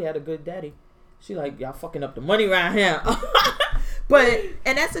 Probably had a good daddy. She like, y'all fucking up the money around here. But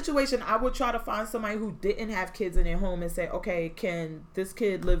in that situation, I would try to find somebody who didn't have kids in their home and say, okay, can this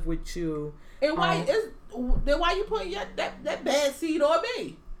kid live with you? And why you putting that bad seed on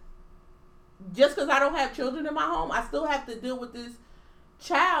me? Just because I don't have children in my home, I still have to deal with this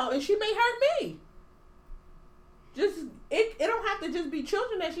child, and she may hurt me. It don't have to just be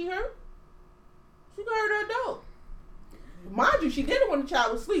children that she hurt. She can hurt an adult. Mind you, she did it when the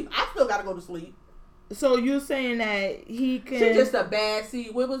child was asleep. I still gotta go to sleep. So you're saying that he can... She's just a bad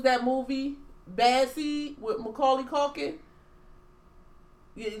seed. What was that movie? Bad Seed with Macaulay Culkin?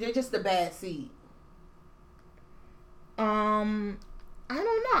 They're just a bad seed. I don't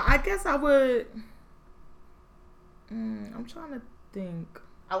know. I guess I would... I'm trying to think.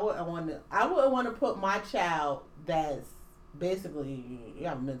 I wouldn't want to put my child that's basically you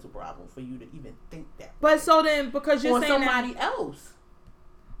have a mental problem for you to even think that. But so then, because you're saying somebody else.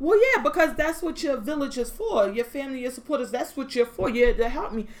 Well, yeah, because that's what your village is for. Your family, your supporters, that's what you're for. You're to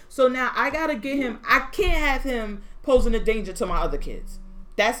help me. So now I got to get him. I can't have him posing a danger to my other kids.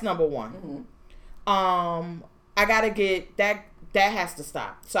 That's number one. Mm-hmm. I got to get that has to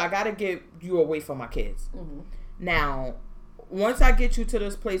stop. So I got to get you away from my kids. Mm-hmm. Now, once I get you to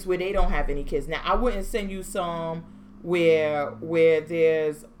this place where they don't have any kids, now I wouldn't send you some where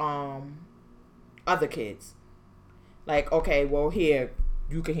there's other kids. Like, okay, well, here,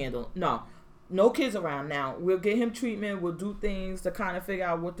 you can handle it. No kids around. Now, we'll get him treatment. We'll do things to kind of figure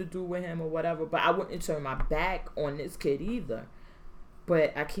out what to do with him or whatever. But I wouldn't turn my back on this kid either.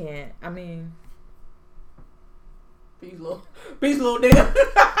 But I can't. I mean, peace, little nigga.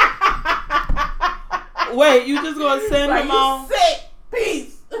 Wait, you just gonna send him out? Sick.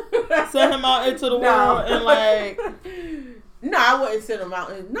 Peace. Send him out into the world and like. No, I wouldn't send him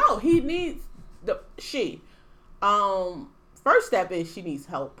out. No, he needs first step is she needs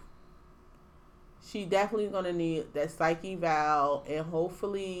help. She definitely gonna need that psych eval, and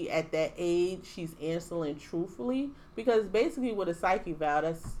hopefully at that age she's answering truthfully, because basically with a psych eval,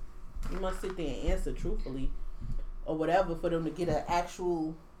 that's you must sit there and answer truthfully or whatever for them to get an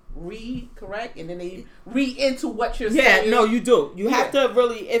actual read correct, and then they read into what you're saying. Yeah, no, you do. You have to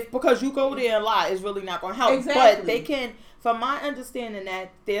really, because you go there and lie, it's really not gonna help. Exactly. But they can, from my understanding,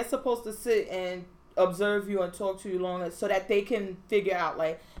 that they're supposed to sit and observe you and talk to you longer so that they can figure out,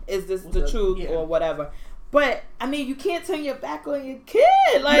 like, is this the truth or whatever. But I mean, you can't turn your back on your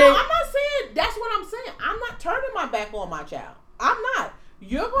kid. Like, no, I'm not saying that's what I'm saying. I'm not turning my back on my child. I'm not.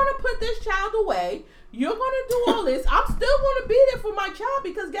 You're gonna put this child away. You're gonna do all this. I'm still gonna be there for my child,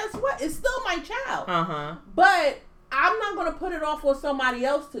 because guess what? It's still my child. But I'm not gonna put it off on somebody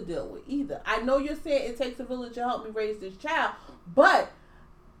else to deal with either. I know you're saying it takes a village to help me raise this child, but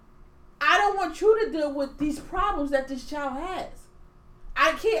I don't want you to deal with these problems that this child has.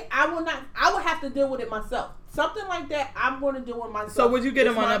 I can't. I will not. I will have to deal with it myself. Something like that, I'm going to deal with myself. So would you get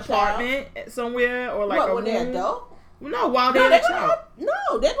them an apartment somewhere or like a when they're adult? No, while they're a child.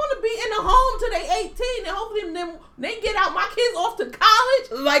 No, they're going to be in a home till they're 18, and hopefully then they get out. My kids off to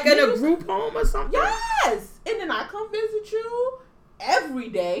college, like in a group home or something. Yes, and then I come visit you every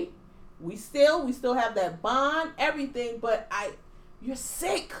day. We still have that bond, everything. But you're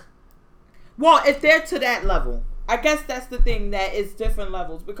sick. Well, if they're to that level. I guess that's the thing, that it's different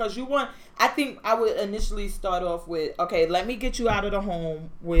levels, because I think I would initially start off with, okay, let me get you out of the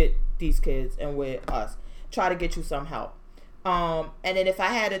home with these kids and with us. Try to get you some help. And then if I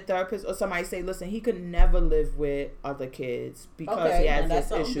had a therapist or somebody say, listen, he could never live with other kids because he has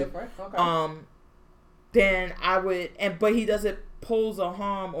this issue. Okay. Then I would, but he doesn't pose a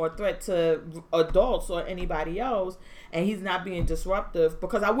harm or threat to adults or anybody else, and he's not being disruptive,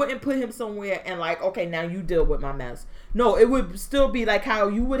 because I wouldn't put him somewhere and like, okay, now you deal with my mess. No, it would still be like how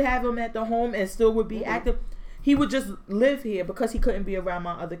you would have him at the home and still would be active. He would just live here because he couldn't be around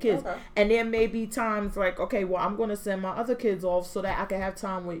my other kids. Okay. And there may be times like, okay, well, I'm going to send my other kids off so that I can have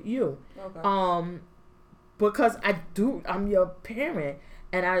time with you. Okay. Because I'm your parent,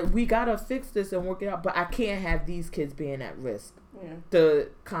 and we got to fix this and work it out, but I can't have these kids being at risk. Yeah. To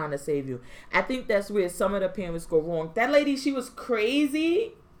kind of save you. I think that's where some of the parents go wrong. That lady, she was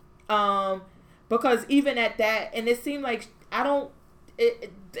crazy, because even at that, and it seemed like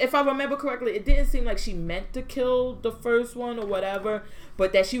if I remember correctly, it didn't seem like she meant to kill the first one or whatever,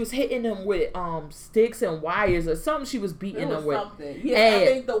 but that she was hitting them with sticks and wires or something. She was beating them with something. Yeah, and I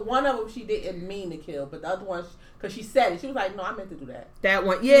think the one of them she didn't mean to kill, but the other one, because she said it, she was like, "No, I meant to do that." That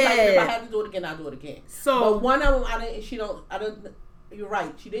one, yeah. Like, if I had to do it again, I'll do it again. So, but one of them, I didn't. You're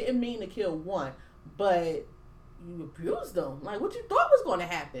right. She didn't mean to kill one, but you abused them. Like, what you thought was going to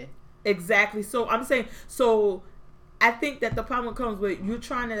happen? Exactly. So I'm saying, I think that the problem comes with you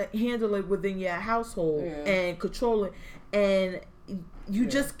trying to handle it within your household and control it, and you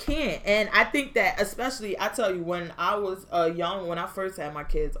just can't. And I think that, especially, I tell you, when I was young, when I first had my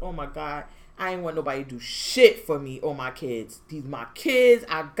kids, oh my God, I ain't want nobody to do shit for me or my kids. These my kids.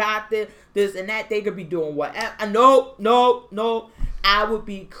 I got this and that. They could be doing whatever. No. I would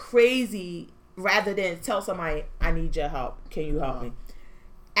be crazy rather than tell somebody, I need your help. Can you help me?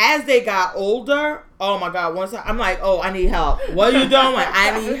 As they got older, oh my God, I'm like, oh, I need help. What are you doing?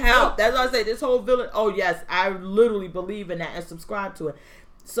 I need help. That's what I say. This whole village. Oh yes, I literally believe in that and subscribe to it.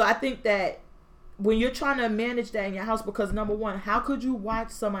 So I think that when you're trying to manage that in your house, because number one, how could you watch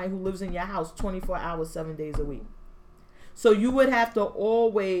somebody who lives in your house 24 hours, 7 days a week? So you would have to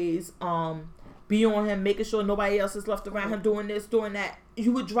always be on him, making sure nobody else is left around him, doing this, doing that.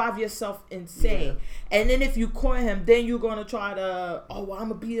 You would drive yourself insane. Yeah. And then if you caught him, then you're going to try to, I'm going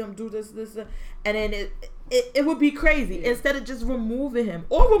to beat him, do this. And then it would be crazy. Yeah. Instead of just removing him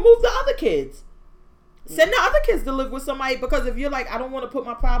or remove the other kids. Send the other kids to live with somebody, because if you're like, I don't want to put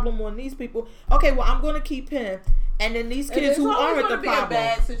my problem on these people. Okay, well, I'm going to keep him. And then these kids who aren't the problem. It's going to be a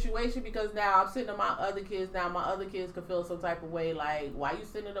bad situation because now I'm sitting on my other kids. Now my other kids could feel some type of way like, why you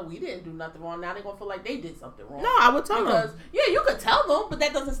sitting there? We didn't do nothing wrong. Now they're going to feel like they did something wrong. No, I would tell them. Yeah, you could tell them, but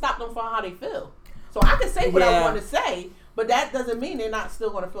that doesn't stop them from how they feel. So I can say what I want to say, but that doesn't mean they're not still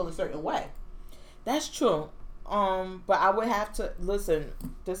going to feel a certain way. That's true. But I would have to, listen,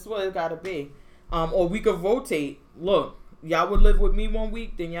 this is what it got to be. Or we could rotate. Look. Y'all would live with me 1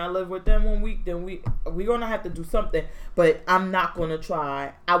 week, then y'all live with them 1 week, then we're gonna have to do something. But I'm not gonna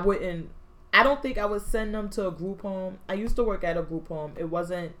try. I don't think I would send them to a group home. I used to work at a group home. It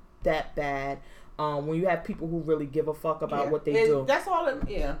wasn't that bad. When you have people who really give a fuck about what they do. That's all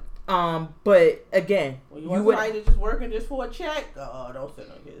but again, you want somebody to just working just for a check? Oh, don't send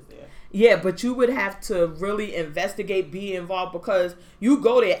no kids there. Yeah, but you would have to really investigate, be involved, because you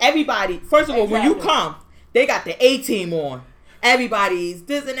go there. Everybody, first of all, when you come, they got the A-team on. Everybody's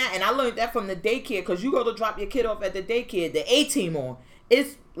this and that. And I learned that from the daycare, because you go to drop your kid off at the daycare, the A-team on.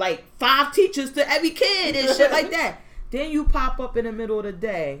 It's like 5 teachers to every kid and shit like that. Then you pop up in the middle of the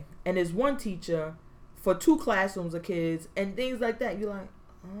day, and there's 1 teacher for 2 classrooms of kids and things like that. You're like,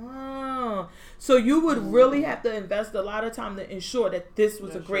 oh. So you would really have to invest a lot of time to ensure that this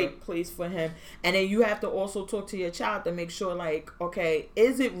was a great place for him. And then you have to also talk to your child to make sure, like, okay,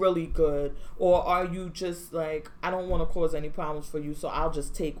 is it really good? Or are you just like, I don't want to cause any problems for you, so I'll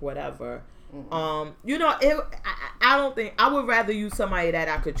just take whatever. Mm-hmm. I don't think, I would rather use somebody that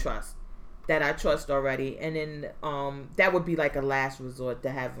I could trust, that I trust already. And then that would be like a last resort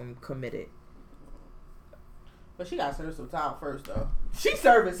to have him committed. But she got to serve some time first, though. She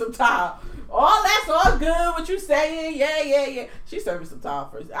serving some time. That's all good, what you saying. Yeah. She serving some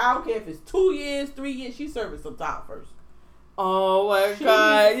time first. I don't care if it's 2 years, 3 years. She serving some time first. Oh, my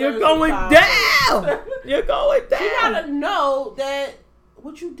God. You're going down. You're going down. You got to know that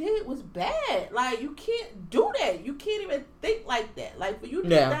what you did was bad. Like, you can't do that. You can't even think like that. Like, for you to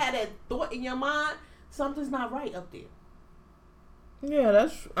have that thought in your mind, something's not right up there. Yeah,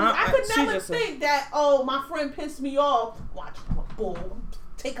 that's. I could never think that. Oh, my friend pissed me off. Watch my bull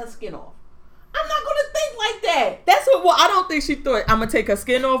take her skin off. I'm not gonna think like that. That's what. Well, I don't think she thought I'm gonna take her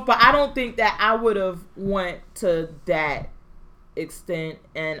skin off, but I don't think that I would have went to that extent.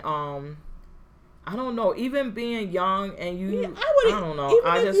 And I don't know. Even being young and you, I don't know. Even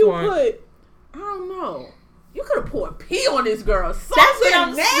I just want. I don't know. You could have poured pee on this girl. Something that's what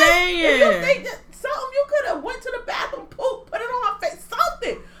I'm saying. If you think that something, you could have went to the bathroom, poop, put it on her face,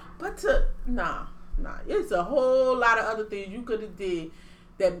 something. But nah. It's a whole lot of other things you could have did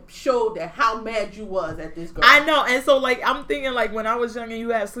that showed that how mad you was at this girl. I know, and so like I'm thinking like when I was young and you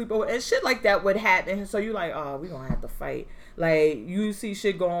had sleepover and shit like that would happen. So you like, oh, we gonna have to fight. Like you see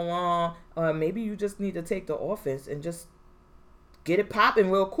shit going on, maybe you just need to take the offense and just get it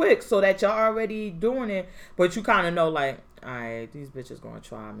popping real quick so that y'all already doing it. But you kind of know like, all right, these bitches gonna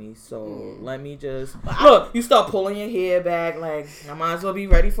try me, so let me just look. You start pulling your hair back, like I might as well be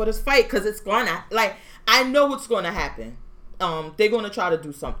ready for this fight because it's gonna like I know what's gonna happen. They're gonna try to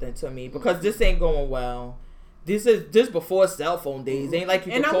do something to me because this ain't going well. This before cell phone days. Ain't like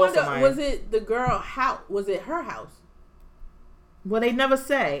you can call somebody. Was it the girl house? Was it her house? Well, they never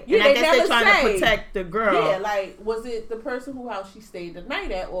say. Yeah, and I guess they're trying to protect the girl. Yeah, like, was it the person whose house she stayed the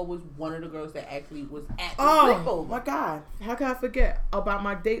night at, or was one of the girls that actually was at the sleepover? Oh, my God. How can I forget about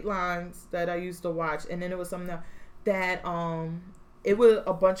my Datelines that I used to watch? And then it was something else that, it was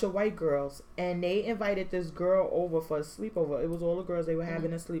a bunch of white girls, and they invited this girl over for a sleepover. It was all the girls they were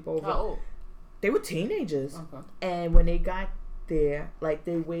having a sleepover. Oh. They were teenagers. Okay. And when they got there, like,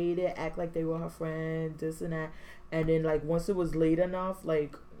 they waited, act like they were her friend, this and that. And then, like, once it was late enough,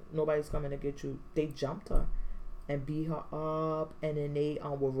 like, nobody's coming to get you, they jumped her and beat her up. And then they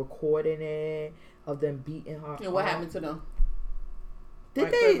were recording it of them beating her up. And what happened to them?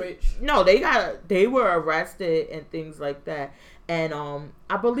 Did they? No, they were arrested and things like that. And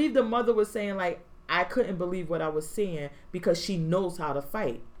I believe the mother was saying, like, I couldn't believe what I was seeing because she knows how to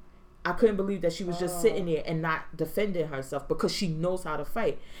fight. I couldn't believe that she was just sitting there and not defending herself because she knows how to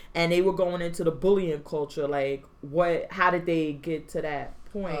fight. And they were going into the bullying culture, like, how did they get to that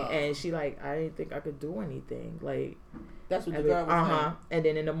point? And she like, I didn't think I could do anything. Like, that's what the girl was saying. And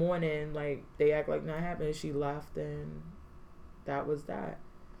then in the morning, like, they act like nothing happened. She left, and that was that.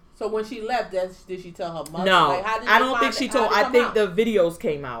 So when she left, did she tell her mother? No, like, I don't think she told. I think the videos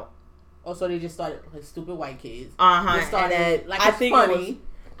came out. Oh, so they just started like stupid white kids. They started like, I think funny.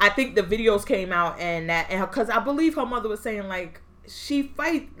 I think the videos came out and because I believe her mother was saying like she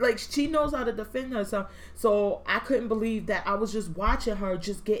knows how to defend herself. So I couldn't believe that I was just watching her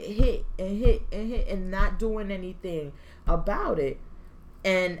just get hit and not doing anything about it.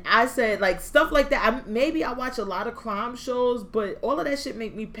 And I said, like, stuff like that. Maybe I watch a lot of crime shows, but all of that shit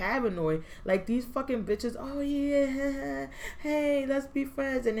make me paranoid. Like, these fucking bitches, oh, yeah, hey, let's be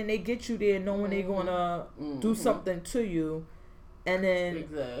friends. And then they get you there knowing they're going to do something to you. And then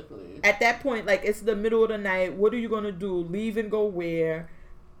exactly at that point, like, it's the middle of the night. What are you going to do? Leave and go where?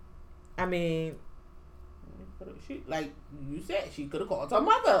 I mean... like you said, she could have called her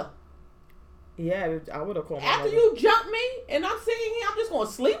mother. Yeah, I would have called my After mother. you jump me and I'm sitting here, I'm just going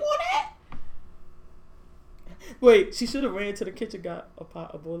to sleep on that? Wait, she should have ran to the kitchen, got a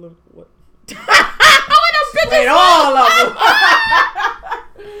pot of boiling. What? Wait, all of them.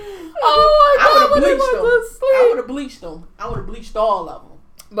 Oh my God, I would have bleached them. I would have bleached all of them.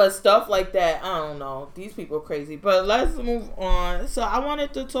 But stuff like that, I don't know. These people are crazy. But let's move on. So I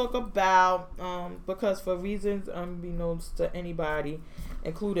wanted to talk about, because for reasons unbeknownst to anybody,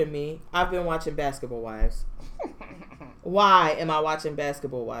 including me, I've been watching Basketball Wives. Why am I watching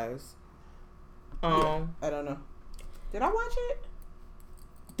Basketball Wives? I don't know. Did I watch it?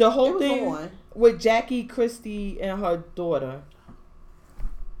 The whole thing with Jackie Christie and her daughter.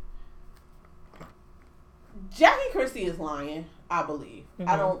 Jackie Christie is lying, I believe. Mm-hmm.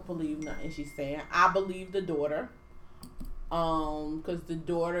 I don't believe nothing she's saying. I believe the daughter. Because the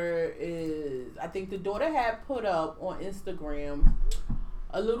daughter I think the daughter had put up on Instagram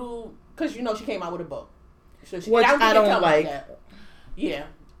a little, because you know she came out with a book. So which I don't like. Yeah.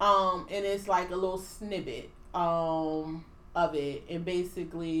 And it's like a little snippet of it, and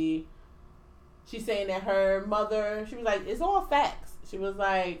basically she's saying that her mother, she was like, it's all facts. She was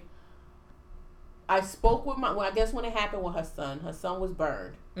like, I spoke with I guess when it happened with her son was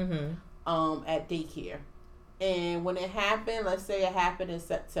burned at daycare, and when it happened, let's say it happened in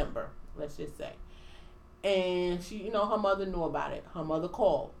September, let's just say, and she, you know, her mother knew about it. Her mother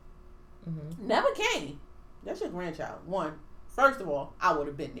called, never came. That's your grandchild. First of all, I would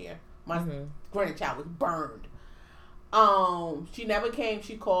have been there. My grandchild was burned. She never came.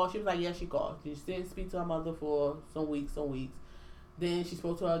 She called. She was like, yeah, she called. She didn't speak to her mother for some weeks. Then she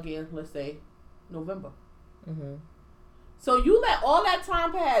spoke to her again, let's say November. So you let all that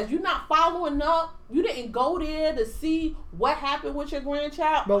time pass. You're not following up. You didn't go there to see what happened with your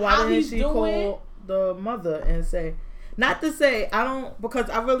grandchild. But why didn't she call the mother and say, not to say, I don't, because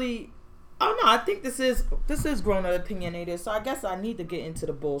I don't know. I think this is grown and opinionated, so I guess I need to get into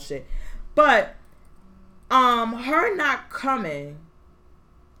the bullshit. But her not coming,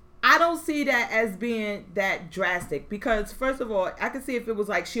 I don't see that as being that drastic, because first of all, I can see if it was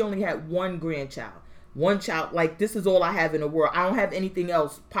like she only had one child, like, this is all I have in the world. I don't have anything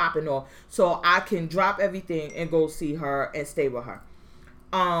else popping off, so I can drop everything and go see her and stay with her.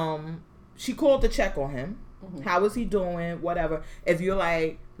 She called to check on him. How is he doing? Whatever. If you're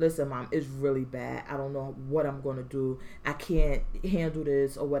like, listen, Mom, it's really bad. I don't know what I'm going to do. I can't handle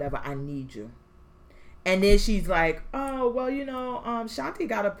this or whatever. I need you. And then she's like, oh, well, you know, Shanti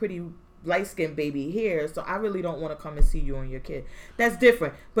got a pretty light-skinned baby here, so I really don't want to come and see you and your kid. That's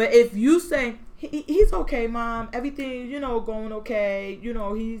different. But if you say, he's okay, Mom, everything, you know, going okay, you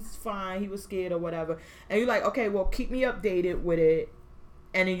know, he's fine, he was scared or whatever, and you're like, okay, well, keep me updated with it,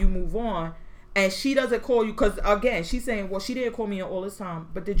 and then you move on, and she doesn't call you, because, again, she's saying, well, she didn't call me in all this time,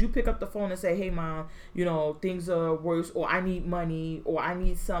 but did you pick up the phone and say, hey, Mom, you know, things are worse, or I need money, or I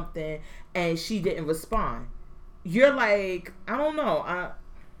need something, and she didn't respond? You're like, I don't know,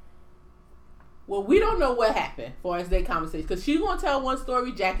 well, we don't know what happened for as their conversation, because she's going to tell one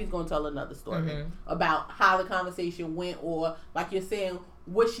story, Jackie's going to tell another story about how the conversation went, or like you're saying,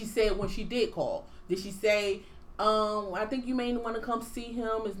 what she said when she did call. Did she say, I think you may want to come see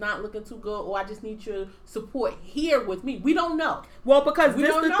him, it's not looking too good, or I just need your support here with me? We don't know. Well, because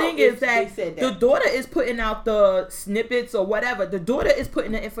the thing is that the daughter is putting out the snippets or whatever. The daughter is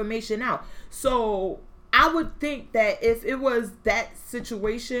putting the information out. So I would think that if it was that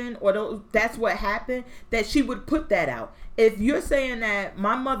situation or that's what happened, that she would put that out. If you're saying that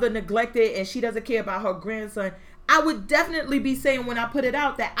my mother neglected and she doesn't care about her grandson, I would definitely be saying when I put it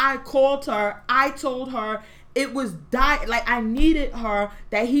out that I called her, I told her it was like I needed her,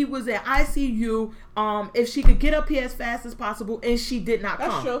 that he was in ICU, if she could get up here as fast as possible, and she did not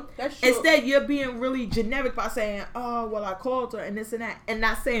come. That's true. Instead, you're being really generic by saying, oh, well, I called her and this and that, and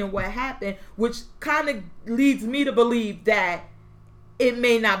not saying what happened, which kind of leads me to believe that it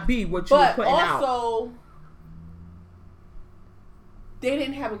may not be what you were putting out. But also, they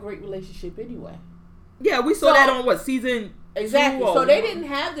didn't have a great relationship anyway. Yeah, we saw that on season. Exactly. So they didn't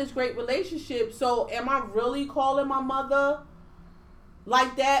have this great relationship. So am I really calling my mother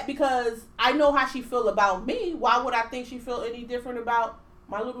like that? Because I know how she feel about me. Why would I think she feel any different about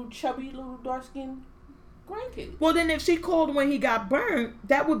my little chubby, little dark-skinned grandkids. Well, then if she called when he got burned,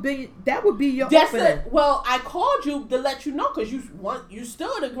 that would be your opening. Well, I called you to let you know because you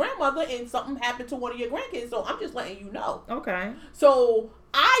still the grandmother and something happened to one of your grandkids. So I'm just letting you know. Okay. So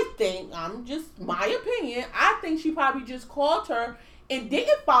I think my opinion. I think she probably just called her and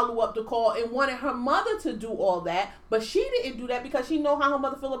didn't follow up the call and wanted her mother to do all that, but she didn't do that because she know how her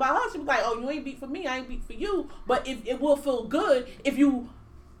mother feel about her. She was like, "Oh, you ain't beat for me, I ain't beat for you." But if it will feel good if you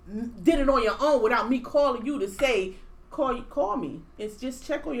did it on your own without me calling you to say, call me. It's just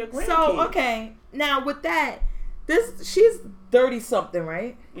check on your grandkids. So okay, now with that, she's 30-something,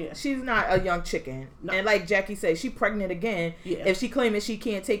 right? Yeah. She's not a young chicken. No. And like Jackie said, she pregnant again. Yeah. If she claiming she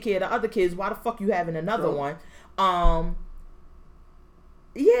can't take care of the other kids, why the fuck you having another one?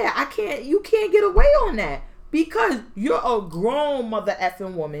 Yeah, you can't get away on that because you're a grown mother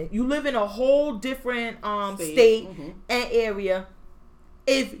effing woman. You live in a whole different state and area.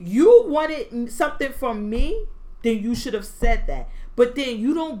 If you wanted something from me, then you should have said that. But then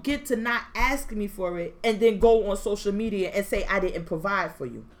you don't get to not ask me for it and then go on social media and say I didn't provide for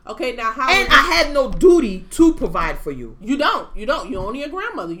you. Okay, now how? And I had no duty to provide for you. You don't. You're only a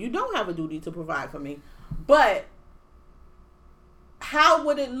grandmother. You don't have a duty to provide for me. But how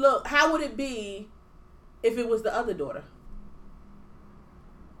would it look? How would it be if it was the other daughter?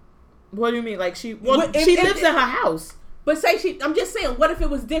 What do you mean? Like she lives in her house. But I'm just saying, what if it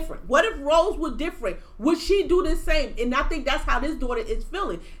was different? What if roles were different? Would she do the same? And I think that's how this daughter is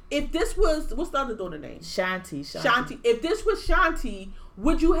feeling. If this was, what's the other daughter name? Shanti. If this was Shanti,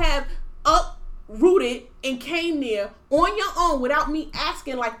 would you have uprooted and came there on your own without me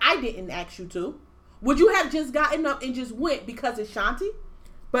asking like I didn't ask you to? Would you have just gotten up and just went because it's Shanti?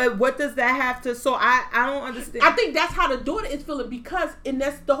 But what does that have to... So I don't understand. I think that's how the daughter is feeling and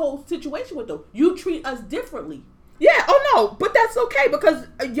that's the whole situation with them. You treat us differently. Yeah, no, but that's okay because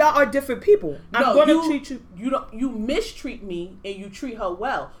y'all are different people. I'm going to treat you... You mistreat me and you treat her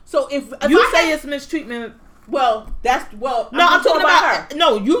well. So if you say it's mistreatment... Well, no, I'm talking about her.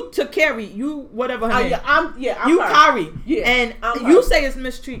 No, you took Carrie. You whatever her name. I'm you Carrie. Yeah, and you say it's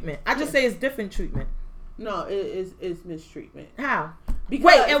mistreatment. I just say it's different treatment. No, it's mistreatment. How? Wait,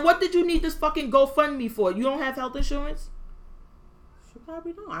 and what did you need this fucking GoFundMe for? You don't have health insurance? She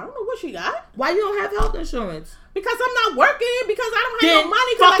probably don't. I don't know what she got. Why you don't have health insurance? Because I'm not working. Because I don't have no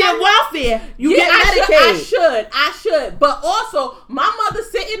money. Fucking welfare. You get Medicaid. I should. But also, my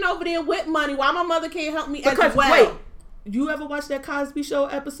mother's sitting over there with money. Why my mother can't help me as well? Wait, you ever watch that Cosby Show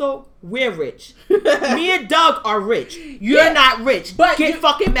episode? We're rich. Me and Doug are rich. You're not rich. But get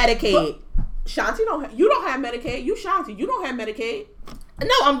fucking Medicaid. Shanti you don't have Medicaid. You Shanti. You don't have Medicaid.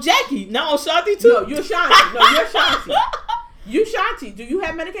 No, I'm Jackie. No, Shanti too. No, you're Shanti. No, you're Shanti. You Shanti. Do you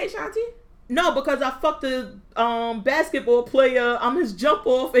have Medicaid, Shanti? No, because I fucked a basketball player. I'm his jump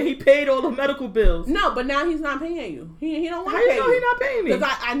off, and he paid all the medical bills. No, but now he's not paying you. He don't want to pay you. How you know he's not paying me?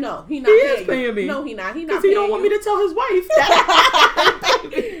 Because I know he not paying you. He is paying me. No, he not. He not because he don't want me to tell his wife.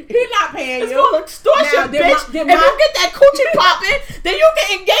 He not paying it's you. It's called extortion, bitch. If you get that coochie popping, then you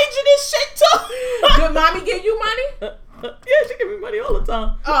can engage in this shit too. Did mommy give you money? Yeah, she give me money all the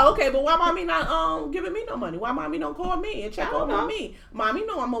time. Oh, okay, but why mommy not giving me no money? Why mommy don't call me and check on me? Mommy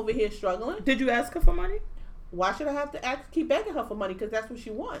know I'm over here struggling. Did you ask her for money? Why should I have to keep begging her for money? Because that's what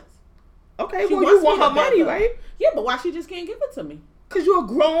she wants. Okay, well you want her money, right? Yeah, but why she just can't give it to me? Because you're a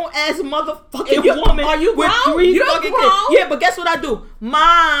grown ass motherfucking woman. Are you with grown? 3 you're fucking grown? kids. Yeah, but guess what I do?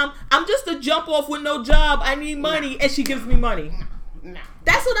 Mom, I'm just a jump off with no job. I need money, and she gives me money. No.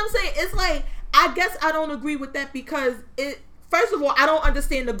 That's what I'm saying. It's like, I guess I don't agree with that because first of all, I don't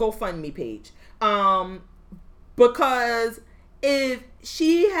understand the GoFundMe page. Because if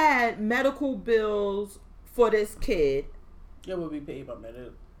she had medical bills for this kid, it would be paid by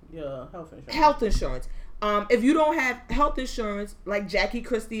health insurance. Health insurance. If you don't have health insurance, like Jackie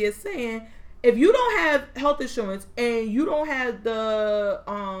Christie is saying, if you don't have health insurance and you don't have the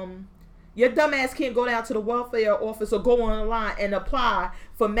your dumb ass can't go down to the welfare office or go online and apply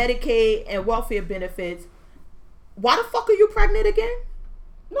for Medicaid and welfare benefits. Why the fuck are you pregnant again?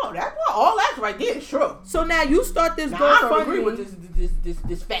 No, all that's right there is true. So now you start this GoFundMe. I don't agree with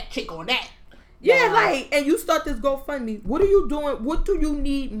this fat chick on that. Yeah, and you start this GoFundMe. What are you doing? What do you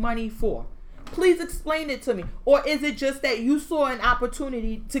need money for? Please explain it to me. Or is it just that you saw an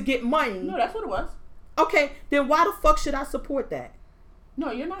opportunity to get money? No, that's what it was. Okay, then why the fuck should I support that? No,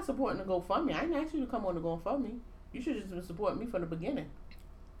 you're not supporting the GoFundMe. I didn't ask you to come on the GoFundMe. You should have just been supporting me from the beginning.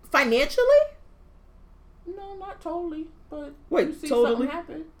 Financially? No, not totally. But wait, you see totally? something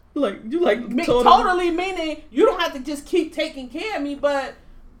happen. Totally meaning you don't have to just keep taking care of me, but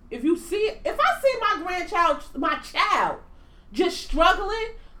if I see my child just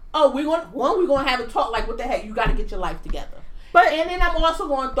struggling, oh, we're gonna have a talk. Like, what the heck? You got to get your life together. And then I'm also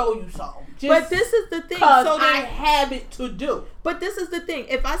gonna throw you some. But this is the thing. So I have it to do. But this is the thing.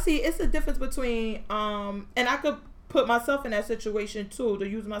 If I see, it's a difference between and I could put myself in that situation too, to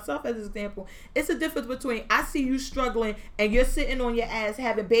use myself as an example. It's a difference between I see you struggling and you're sitting on your ass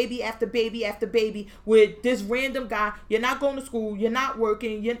having baby after baby after baby with this random guy. You're not going to school. You're not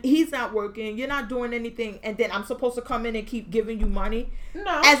working. He's not working. You're not doing anything. And then I'm supposed to come in and keep giving you money.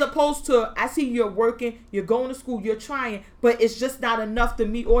 No. As opposed to, I see you're working, you're going to school, you're trying, but it's just not enough to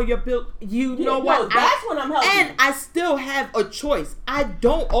meet all your bills. You know what? That's when I'm helping. And I still have a choice. I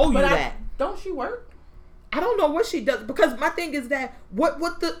don't owe you that. Don't she work? I don't know what she does, because my thing is that what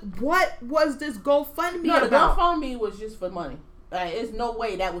was this GoFundMe about? No, the GoFundMe was just for money. There's no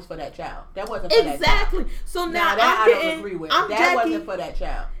way that was for that child. That wasn't for that child. Exactly. So now I don't agree with. That wasn't for that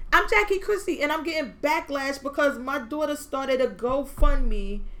child. I'm Jackie Christie, and I'm getting backlash because my daughter started a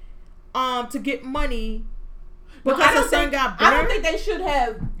GoFundMe to get money because her son got burned. I don't think they should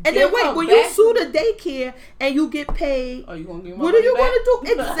have. And then wait, when you sue the daycare and you get paid, are you gonna give what are you going to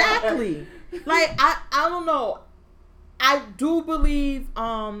do? Exactly. Like, I don't know. I do believe,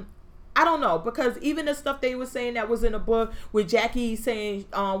 I don't know, because even the stuff they were saying that was in the book with Jackie saying,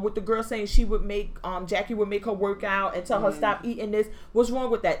 with the girl saying she would make, Jackie would make her work out and tell her stop eating this. What's wrong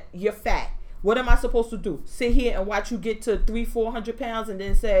with that? You're fat. What am I supposed to do? Sit here and watch you get to 300-400 pounds and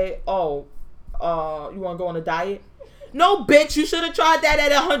then say, oh, you want to go on a diet? No, bitch, you should have tried that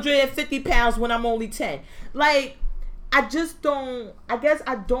at 150 pounds when I'm only 10. Like, I guess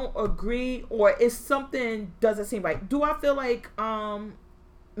I don't agree, or if something doesn't seem right. Do I feel like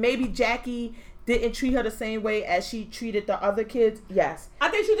maybe Jackie didn't treat her the same way as she treated the other kids? Yes. I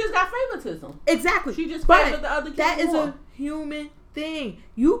think she just got favoritism. Exactly. She just favored the other kids. That is a human thing.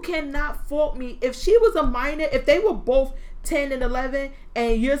 You cannot fault me. If she was a minor, if they were both 10 and 11,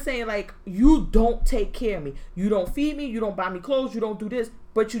 and you're saying, like, you don't take care of me, you don't feed me, you don't buy me clothes, you don't do this,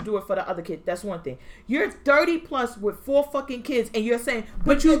 but you do it for the other kid. That's one thing. You're 30 plus with 4 fucking kids, and you're saying,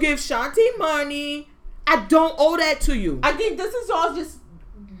 but you give Shanti money. I don't owe that to you. I think this is all just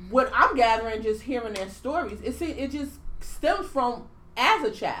what I'm gathering, just hearing their stories. It just stems from as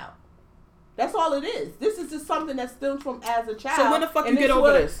a child. That's all it is. This is just something that stems from as a child. So when the fuck you get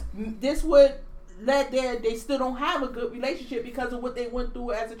over this? This would let they still don't have a good relationship because of what they went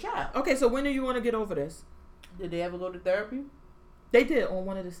through as a child. Okay, so when do you want to get over this? Did they ever go to therapy? They did on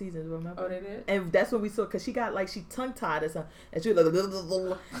one of the seasons, remember? Oh, they did? And that's when we saw, because she got, like, she tongue-tied or something. And she was like, and I wouldn't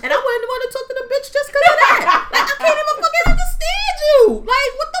want to talk to the bitch just because of that. Like, I can't even fucking understand you.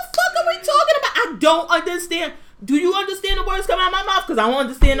 Like, what the fuck are we talking about? I don't understand. Do you understand the words coming out of my mouth? Because I don't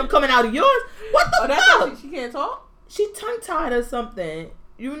understand them coming out of yours. What the fuck? She can't talk? She tongue-tied or something.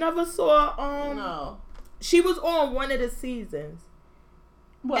 You never saw, No. She was on one of the seasons.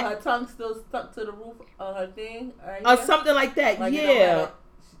 Well, her tongue still stuck to the roof of her thing? Or something like that, like, yeah.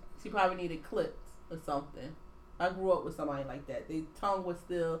 She probably needed clips or something. I grew up with somebody like that. Their tongue was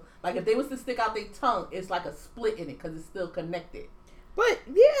still, like, if they was to stick out their tongue, it's like a split in it because it's still connected. But,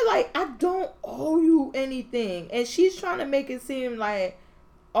 yeah, like, I don't owe you anything. And she's trying to make it seem like,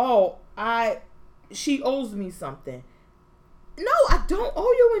 oh, she owes me something. No, I don't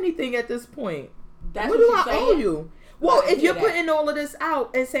owe you anything at this point. That's what do I owe you? Well, if you're putting all of this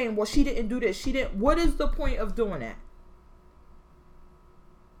out and saying, well, she didn't do this, what is the point of doing that?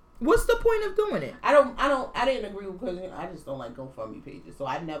 What's the point of doing it? I didn't agree with, because I just don't like GoFundMe pages, so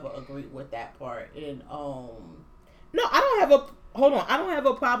I never agreed with that part. And no, I don't have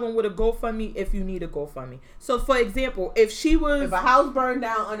a problem with a GoFundMe if you need a GoFundMe. So, for example, if a house burned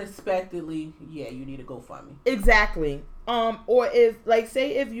down unexpectedly, yeah, you need a GoFundMe. Exactly. Or if, like,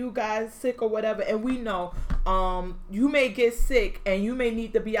 say if you guys sick or whatever, and we know, you may get sick and you may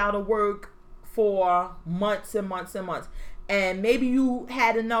need to be out of work for months and months and months, and maybe you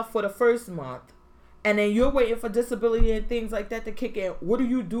had enough for the first month, and then you're waiting for disability and things like that to kick in. What do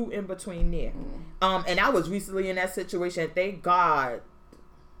you do in between there? And I was recently in that situation. Thank God.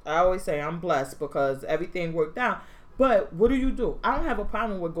 I always say I'm blessed because everything worked out. But what do? I don't have a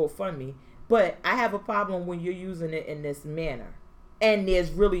problem with GoFundMe, but I have a problem when you're using it in this manner, and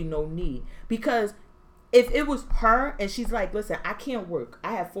there's really no need. Because if it was her and she's like, listen, I can't work.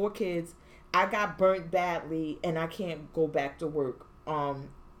 I have 4 kids. I got burnt badly and I can't go back to work.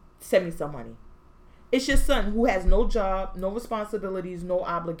 Send me some money. It's your son who has no job, no responsibilities, no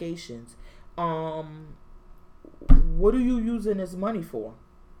obligations. What are you using this money for?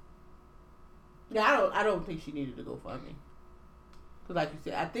 Yeah, I don't think she needed to GoFundMe. Because like you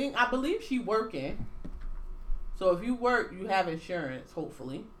said, I believe she working. So if you work, you have insurance,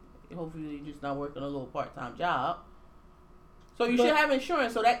 hopefully. Hopefully you're just not working a little part-time job. So you should have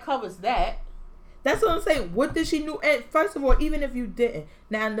insurance, so that covers that. That's what I'm saying. What did she knew? And first of all, even if you didn't,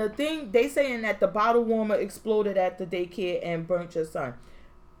 now the thing they saying that the bottle warmer exploded at the daycare and burnt your son.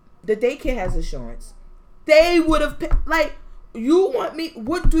 The daycare has insurance. They would have like. You want me?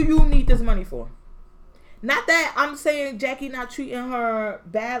 What do you need this money for? Not that I'm saying Jackie not treating her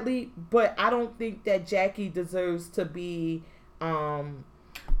badly, but I don't think that Jackie deserves to be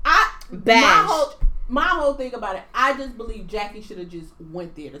bashed. My whole thing about it, I just believe Jackie should have just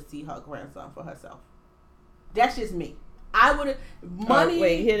went there to see her grandson for herself. That's just me. I would have money.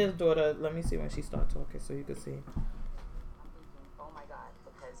 Wait, hit his daughter. Let me see when she start talking so you can see. Oh my God,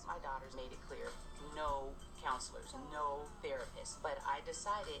 because my daughter's made it clear. No counselors, no therapists. But I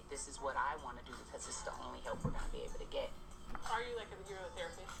decided this is what I want to do because it's the only help we're going to be able to get. Are you like a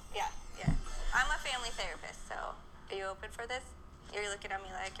therapist? Yeah. I'm a family therapist, so are you open for this? You're looking at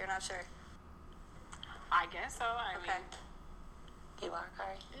me like you're not sure. I guess so. I Okay. mean, you are,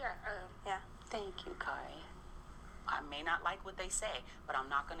 Kari? Yeah. Yeah. Thank you, Kari. I may not like what they say, but I'm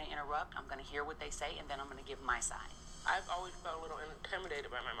not going to interrupt. I'm going to hear what they say, and then I'm going to give my side. I've always felt a little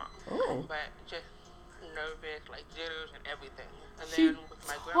intimidated by my mom. Oh. But just nervous, like jitters and everything. And She then with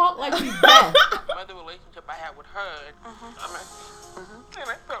my talk grandmother, like she's deaf. the other relationship I had with her, I'm like, and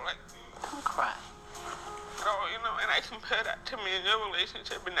I felt like, Don't cry. oh, you know, and I compare that to me in your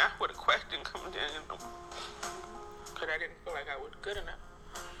relationship, and that's where the question comes in, you know. Because I didn't feel like I was good enough.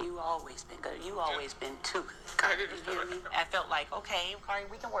 You always been good. You always been too good. I didn't feel You- like I felt like, okay, Kari,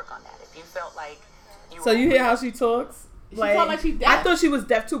 we can work on that. If you felt like you So you hear how she talks? She talk like she deaf. I thought she was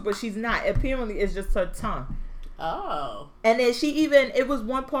deaf too, but she's not. Apparently, it's just her tongue. Oh. And then it was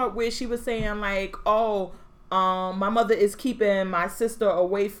one part where she was saying like, oh, my mother is keeping my sister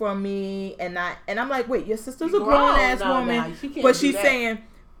away from me, and I'm like, wait, your sister's a grown ass woman, she can't but do she's that. saying,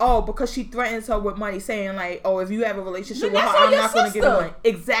 oh, because she threatens her with money, saying like, oh, if you have a relationship Then with her, that's on I'm your not going to give you sister. money.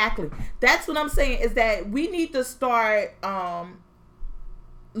 Exactly. That's what I'm saying is that we need to start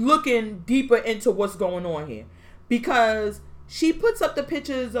looking deeper into what's going on here, because she puts up the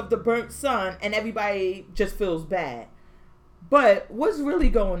pictures of the burnt son and everybody just feels bad. But what's really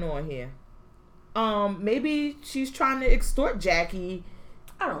going on here? Maybe she's trying to extort Jackie.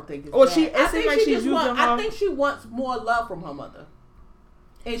 I don't think it's Or that. it I seems think like she she's just using her. I think she wants more love from her mother.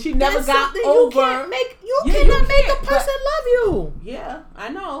 And she never That's got something over. You Yeah, cannot you make a can't, person love you. Yeah, I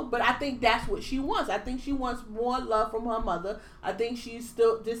know, but I think that's what she wants. I think she wants more love from her mother. I think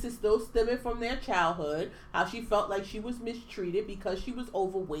this is still stemming from their childhood, how she felt like she was mistreated because she was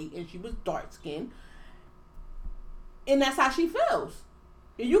overweight and she was dark skinned. And that's how she feels.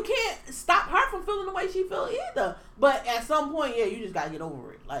 And you can't stop her from feeling the way she feels either. But at some point, yeah, you just gotta get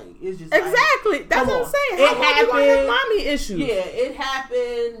over it. Like, it's just Exactly. Like, That's come what I'm on. saying. It How long you gonna have happened. mommy issues? Yeah, it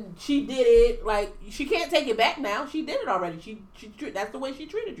happened. She did it. Like, she can't take it back now. She did it already. That's the way she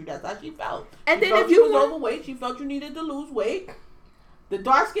treated you. That's how she felt. And She then felt if you was want- overweight, she felt you needed to lose weight. The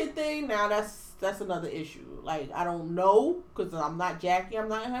dark skin thing, now that's another issue. Like, I don't know, because I'm not Jackie. I'm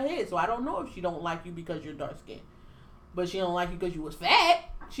not in her head, so I don't know if she don't like you because you're dark skinned. But she don't like you because you was fat.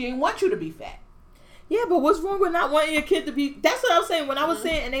 She didn't want you to be fat. Yeah, but what's wrong with not wanting your kid to be? That's what I was saying when I was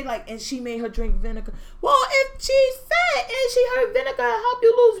saying, and they like, and she made her drink vinegar. Well, if she's fat and she heard vinegar help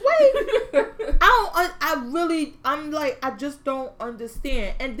you lose weight, I just don't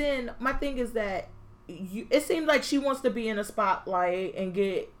understand. And then my thing is that it seems like she wants to be in a spotlight and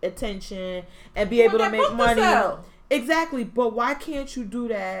get attention and be able to make money. Exactly, but why can't you do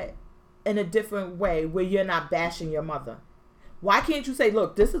that in a different way where you're not bashing your mother? Why can't you say,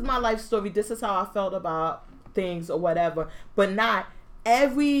 look, this is my life story, this is how I felt about things or whatever, but not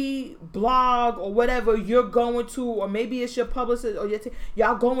every blog or whatever you're going to, or maybe it's your publicist or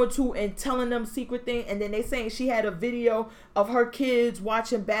y'all going to and telling them secret thing, and then they saying she had a video of her kids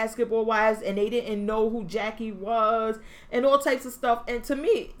watching Basketball Wives and they didn't know who Jackie was and all types of stuff. And to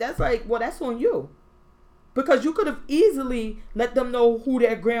me, that's like, well, that's on you. Because you could have easily let them know who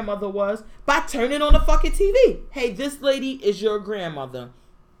their grandmother was by turning on the fucking TV. Hey, this lady is your grandmother.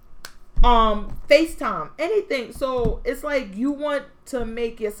 FaceTime, anything. So it's like you want to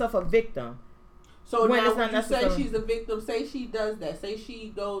make yourself a victim. So when now it's when not you say necessary. she's a victim, say she does that. Say she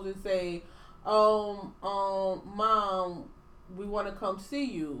goes and say, Mom, we want to come see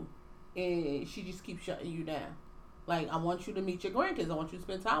you. And she just keeps shutting you down. Like, I want you to meet your grandkids. I want you to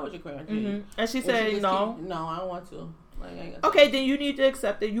spend time with your grandkids. Mm-hmm. And she And said, just no. no, I don't want to. Like, I ain't got Okay, then you need to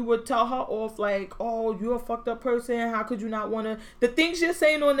accept it. You would tell her off like, oh, you're a fucked up person. How could you not want to? The things you're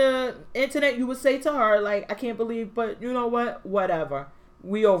saying on the internet, you would say to her, like, I can't believe, but you know what? Whatever.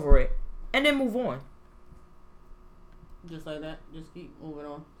 We over it. And then move on. Just like that. Just keep moving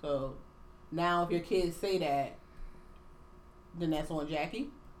on. So now if your kids say that, then that's on Jackie.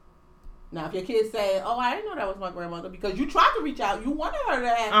 Now, if your kids say, "Oh, I didn't know that was my grandmother," because you tried to reach out, you wanted her to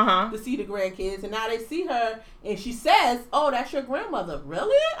have to see the grandkids, and now they see her, and she says, "Oh, that's your grandmother."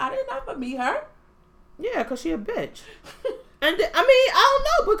 Really? I didn't ever meet her. Yeah, because she a bitch. And I mean, I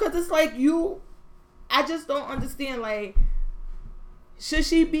don't know, because it's like I just don't understand, like, should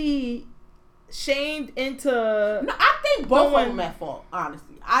she be shamed into... No, I think both of them at fault,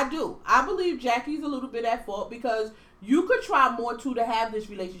 honestly. I do. I believe Jackie's a little bit at fault, because you could try more, too, to have this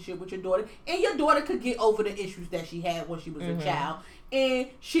relationship with your daughter, and your daughter could get over the issues that she had when she was a child, and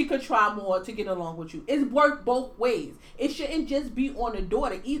she could try more to get along with you. It's worked both ways. It shouldn't just be on the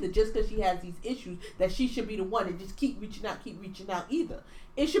daughter either, just because she has these issues, that she should be the one to just keep reaching out either.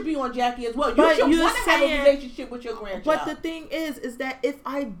 It should be on Jackie as well. You should want to have a relationship with your grandchild. But the thing is that if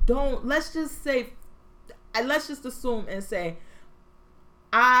I don't, let's just assume and say,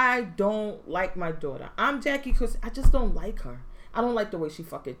 I don't like my daughter. I'm Jackie because I just don't like her. I don't like the way she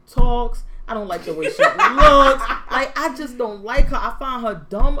fucking talks. I don't like the way she looks. Like, I just don't like her. I find her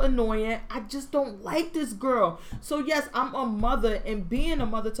dumb, annoying. I just don't like this girl. So, yes, I'm a mother, and being a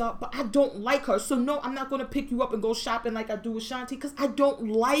mother to her, but I don't like her. So, no, I'm not going to pick you up and go shopping like I do with Shanti because I don't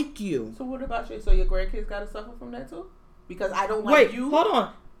like you. So, what about you? So, your grandkids got to suffer from that, too? Because I don't like you? Wait, hold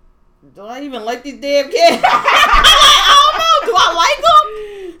on. Do I even like these damn kids? I don't know. Do I like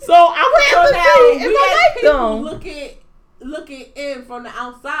them? So, I would have to say if I like them. Looking in from the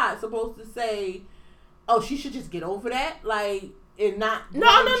outside, supposed to say, "Oh, she should just get over that," like, and not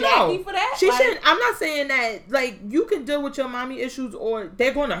Jackie for that. She shouldn't. I'm not saying that. Like, you can deal with your mommy issues, or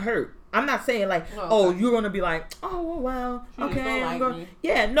they're gonna hurt. I'm not saying like, oh, you're gonna be like, oh well, okay, I'm going.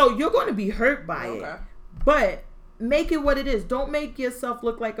 Yeah, no, you're gonna be hurt by it. But make it what it is. Don't make yourself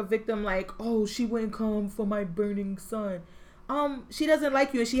look like a victim. Like, oh, she wouldn't come for my burning son. She doesn't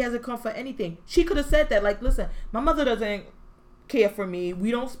like you and she hasn't come for anything. She could have said that, like, listen, my mother doesn't care for me.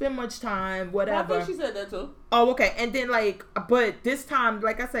 We don't spend much time, whatever. I think she said that too. Oh, okay. And then, like, but this time,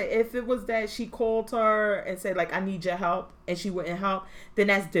 like I said, if it was that she called her and said, like, I need your help, and she wouldn't help, then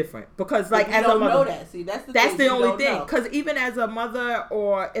that's different. Because, like, as a mother, know that. See, that's the only thing. Because even as a mother,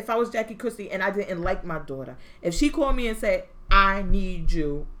 or if I was Jackie Christie and I didn't like my daughter, if she called me and said, I need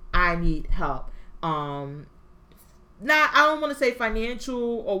you, I need help, I don't want to say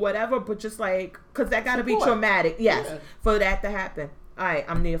financial or whatever, but just like, because that got to be traumatic, yes, for that to happen. All right,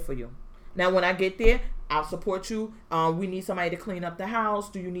 I'm there for you. Now, when I get there, I'll support you. We need somebody to clean up the house.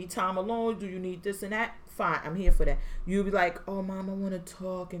 Do you need time alone? Do you need this and that? Fine, I'm here for that. You'll be like, oh, Mom, I want to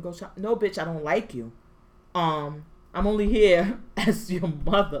talk and go shop. No, bitch, I don't like you. I'm only here as your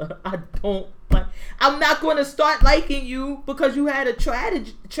mother. I'm not going to start liking you because you had a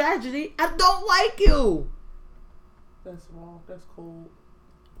tragedy. I don't like you. That's wrong. That's cold.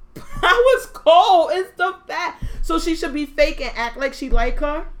 I was cold. It's the fact. So she should be fake and act like she like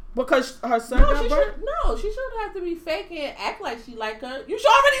her because her son got burnt? No, she shouldn't have to be fake and act like she like her. You should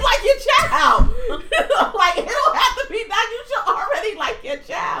already like your child. Like, it don't have to be that. You should already like your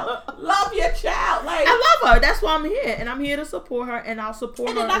child. Love your child. Like, I love her. That's why I'm here, and I'm here to support her, and I'll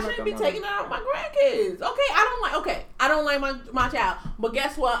support her. And then I shouldn't be taking out my grandkids. I don't like my child, but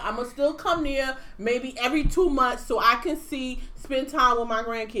guess what? I'm gonna still come there maybe every 2 months so I can spend time with my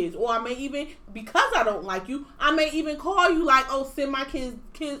grandkids, or I may even, because I don't like you, I may even call you like, oh, send my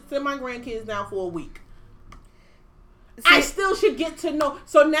grandkids down for a week. See, I still should get to know.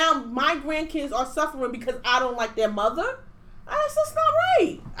 So now my grandkids are suffering because I don't like their mother. That's just not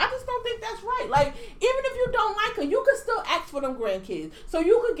right. I just don't think that's right. Like, even if you don't like her, you can still ask for them grandkids. So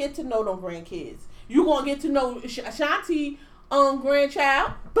you could get to know them grandkids. You gonna get to know Shanti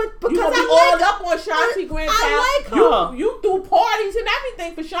grandchild. But because you gonna be all up on Shanti grandchild. I like her. You do parties and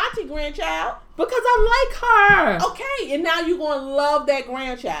everything for Shanti grandchild. Because I like her. Okay, and now you gonna love that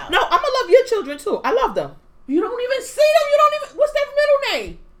grandchild. No, I'm gonna love your children too. I love them. You don't even see them. You don't even. What's their middle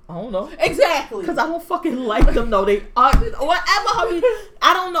name? I don't know. Exactly. Because I don't fucking like them, though. They are whatever.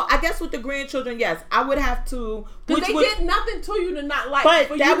 I don't know. I guess with the grandchildren, yes, I would have to. They did nothing to you to not like. But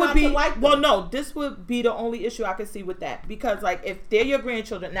for that you would not be to like them. well. No, this would be the only issue I could see with that, because like if they're your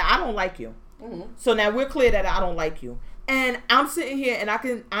grandchildren, now I don't like you. Mm-hmm. So now we're clear that I don't like you. And I'm sitting here and I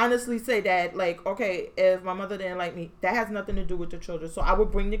can honestly say that, like, okay, if my mother didn't like me, that has nothing to do with the children. So I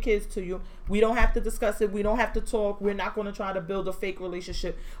would bring the kids to you. We don't have to discuss it. We don't have to talk. We're not going to try to build a fake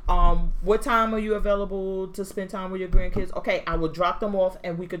relationship. What time are you available to spend time with your grandkids? Okay, I would drop them off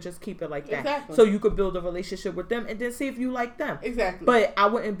and we could just keep it like that. Exactly. So you could build a relationship with them and then see if you like them. Exactly. But I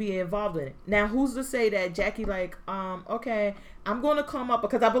wouldn't be involved in it. Now, who's to say that Jackie, like, okay, I'm going to come up,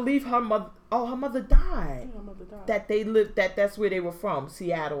 because I believe her mother died. Yeah, her mother died. That they lived, that's where they were from,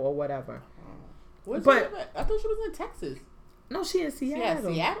 Seattle or whatever. I thought she was in Texas. No, she in Seattle. Yeah,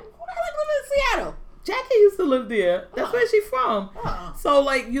 Seattle. Who the hell live in Seattle? Jackie used to live there. That's where she's from. Uh-uh. So,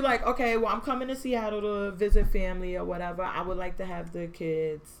 like, you like, okay, well, I'm coming to Seattle to visit family or whatever. I would like to have the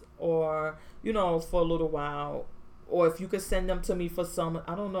kids or, you know, for a little while. Or if you could send them to me for summer.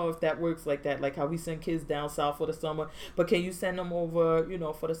 I don't know if that works like that, like how we send kids down south for the summer. But can you send them over, you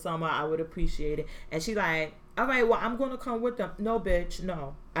know, for the summer? I would appreciate it. And she like, all right, well, I'm going to come with them. No, bitch,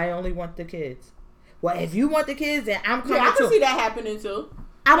 no. I only want the kids. Well, if you want the kids, then I'm coming too. Yeah, I can see that happening too.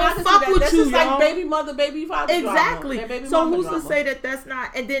 I don't fuck with that's you, just y'all. like baby mother, baby father. Exactly. Baby So mama who's drama. to say that that's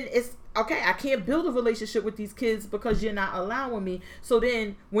not? And then it's okay. I can't build a relationship with these kids because you're not allowing me. So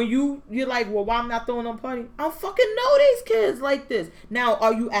then when you're like, well, why I'm not throwing a party? I don't fucking know these kids like this. Now,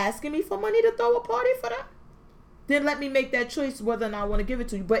 are you asking me for money to throw a party for them? Then let me make that choice whether or not I want to give it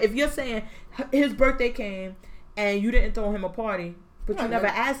to you. But if you're saying his birthday came and you didn't throw him a party, but you never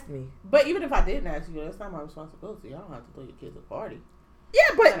asked me. But even if I didn't ask you, that's not my responsibility. I don't have to throw your kids a party.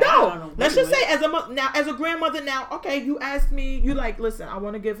 Yeah, but no. Let's just say it. as a grandmother now, okay, you asked me, you like, listen, I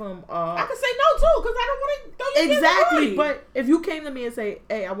want to give him I can say no too, because I don't want to throw your exactly. kids a party. But if you came to me and say,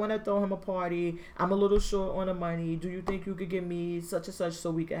 hey, I want to throw him a party, I'm a little short on the money, do you think you could give me such and such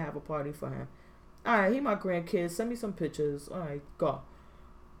so we can have a party for him? All right, he my grandkid, send me some pictures. All right, go.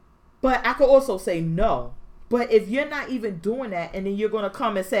 But I could also say no. But if you're not even doing that, and then you're going to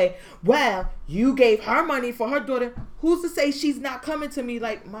come and say, well, you gave her money for her daughter, who's to say she's not coming to me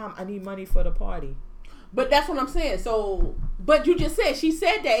like, Mom, I need money for the party? But that's what I'm saying. So, but you just said, she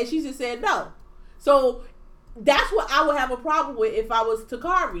said that, and she just said no. So, that's what I would have a problem with if I was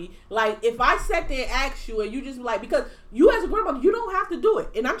Takari. Like, if I sat there and asked you, and you just like, because you as a grandmother, you don't have to do it.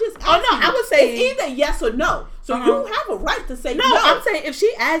 And I'm just asking I would say it's either yes or no. So you have a right to say no. No, I'm saying if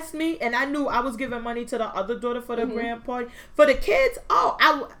she asked me and I knew I was giving money to the other daughter for the grand party, for the kids,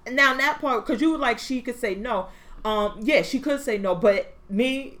 now that part, because you were like, she could say no. Yeah, she could say no, but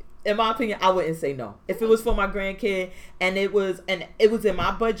me, in my opinion, I wouldn't say no. If it was for my grandkid and it was in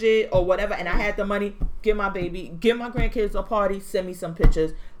my budget or whatever, and I had the money, give my grandkids a party, send me some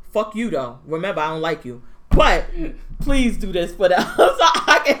pictures. Fuck you though. Remember, I don't like you. But please do this for them. So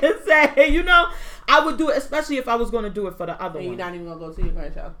I can say, you know, I would do it, especially if I was going to do it for the other one. And you're not even going to go to your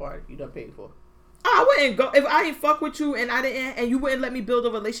grandchild's party. You done paid for it. I wouldn't go if I didn't fuck with you and you wouldn't let me build a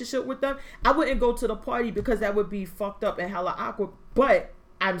relationship with them. I wouldn't go to the party because that would be fucked up and hella awkward. But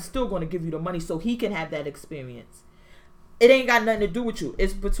I'm still going to give you the money so he can have that experience. It ain't got nothing to do with you.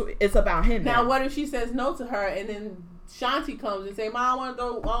 It's about him. Now, what if she says no to her and then Shanti comes and say, Mom, I want to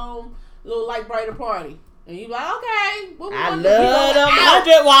throw little light brighter party. And you like, okay. I love them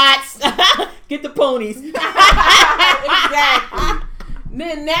 100 watts. Get the ponies. Exactly.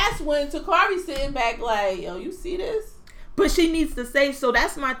 Then that's when Takari's sitting back like, yo, you see this? But she needs to say, so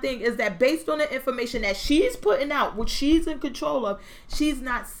that's my thing, is that based on the information that she's putting out, which she's in control of, she's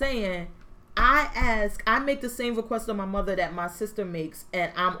not saying, I make the same request of my mother that my sister makes,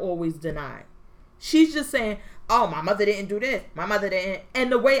 and I'm always denied. She's just saying, oh, my mother didn't do this. My mother didn't.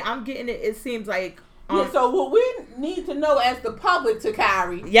 And the way I'm getting it, it seems like... so what we need to know as the public,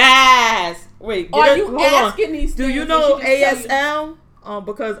 Takari... Yes! Wait, are you asking these things? Do you know ASL?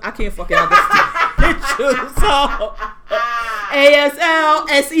 Because I can't fucking understand you. So ASL,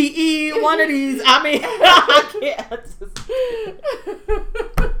 SEE, one of these. I mean, I can't.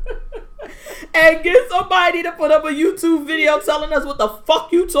 And get somebody to put up a YouTube video telling us what the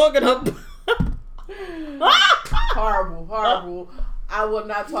fuck you talking about. Horrible. I will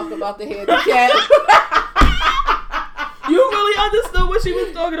not talk about the handicap. You really understood what she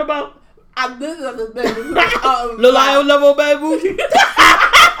was talking about? I didn't understand. Lil' level baby.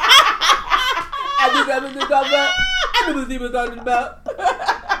 I never even talking about. That's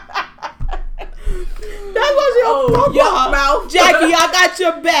what she was your mouth. Jackie, I got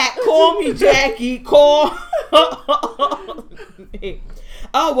your back. Call me Jackie. Call me.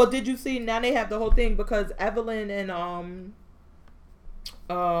 Oh, well, did you see? Now they have the whole thing because Evelyn and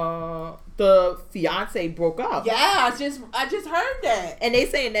the fiance broke up. Yeah, I just heard that. And they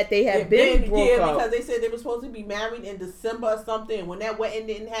saying that they had been broke up. Because they said they were supposed to be married in December or something. And when that wedding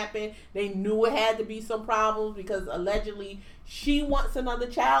didn't happen, they knew it had to be some problems because allegedly she wants another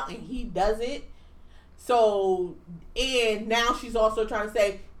child and he doesn't. So, and now she's also trying to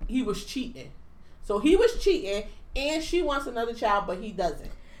say he was cheating. So he was cheating and she wants another child, but he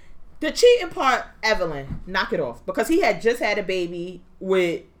doesn't. The cheating part, Evelyn, knock it off. Because he had just had a baby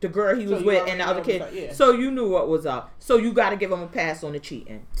with the girl he was with and the other kid. Yeah. So you knew what was up. So you got to give him a pass on the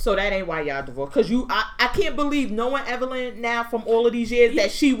cheating. So that ain't why y'all divorced. Because I can't believe knowing Evelyn now from all of these years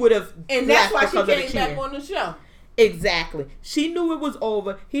that she would have. And that's why she came back on the show. Exactly. She knew it was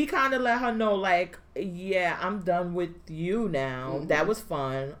over. He kind of let her know, like, yeah, I'm done with you now. Mm-hmm. That was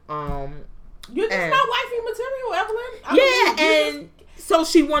fun. You're just not wifey material, Evelyn. So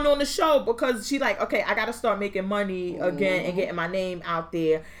she went on the show because she like, okay, I got to start making money again and getting my name out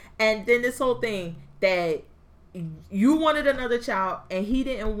there. And then this whole thing that you wanted another child and he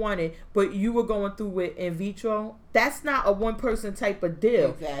didn't want it, but you were going through it in vitro. That's not a one person type of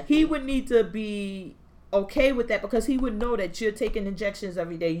deal. Exactly. He would need to be okay with that because he would know that you're taking injections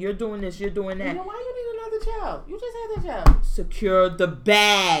every day. You're doing this. You're doing that. Why you need another child? You just had that child. Secure the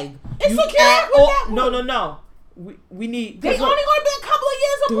bag. It's secure. No. We need. They only going to be a couple of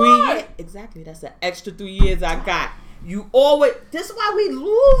years apart. Exactly. That's an extra 3 years I got. You always. This is why we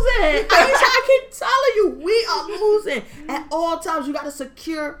losing. I keep telling you, we are losing at all times. You got to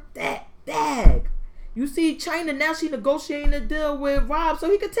secure that bag. You see, China now, she negotiating a deal with Rob so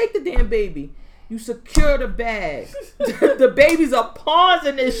he could take the damn baby. You secure the bag. The babies are pawns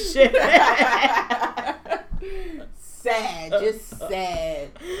in this shit. Sad, just sad.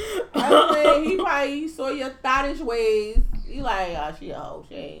 He saw your thottish ways. He like, oh, she a hoe.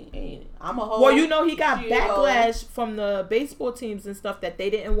 She ain't. I'm a hoe. Well, you know, he got backlash from the baseball teams and stuff that they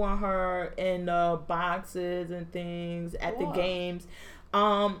didn't want her in boxes and things at the games.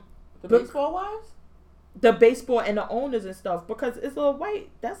 The baseball wives? The baseball and the owners and stuff, because it's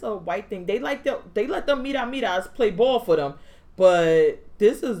that's a white thing. They let them miras play ball for them, but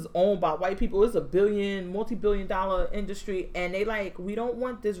this is owned by white people. It's a multi-billion-dollar industry, and they like, we don't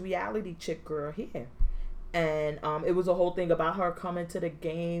want this reality chick girl here. And it was a whole thing about her coming to the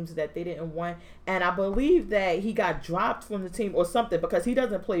games that they didn't want, and I believe that he got dropped from the team or something because he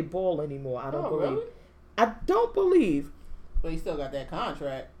doesn't play ball anymore. I don't believe. Really? I don't believe. But he still got that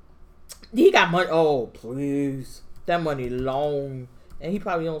contract. He got money. Oh, please. That money long. And he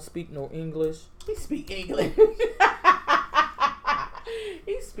probably don't speak no English. He speak English.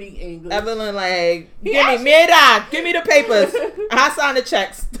 He speak English. Evelyn like, give me the papers. I sign the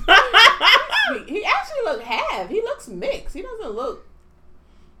checks. He actually look half. He looks mixed. He doesn't look,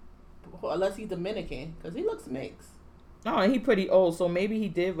 unless he's Dominican, because he looks mixed. Oh, and he pretty old, so maybe he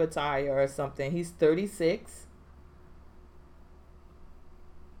did retire or something. He's 36.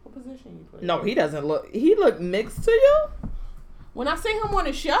 Position you play? No, he doesn't look. He look mixed to you. When I see him on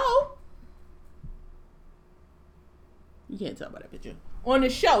the show, you can't tell by that picture. On the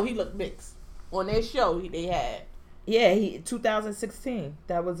show, he looked mixed. On their show, they had. Yeah, 2016.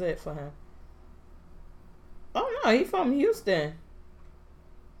 That was it for him. Oh no, he from Houston.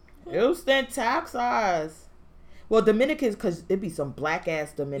 Houston, Texas. Well, Dominicans, because it'd be some black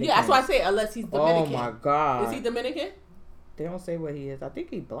ass Dominicans. Yeah, that's why I say unless he's Dominican. Oh my God. Is he Dominican? They don't say what he is. I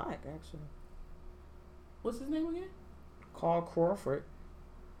think he's black, actually. What's his name again? Carl Crawford.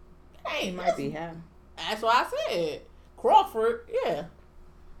 Hey, he might be him. That's what I said. Crawford, yeah.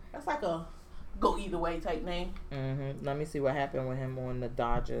 That's like a go either way type name. Mm-hmm. Let me see what happened with him on the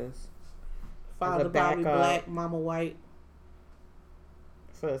Dodgers. Father Bobby Black, Mama White.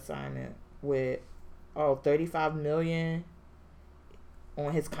 For assignment with $35 million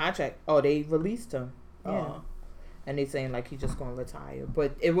on his contract. Oh, they released him. Yeah. And they saying like he's just gonna retire.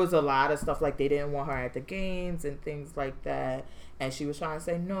 But it was a lot of stuff like they didn't want her at the games and things like that. And she was trying to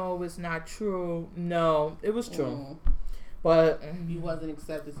say, no, it's not true. No, it was true. But you wasn't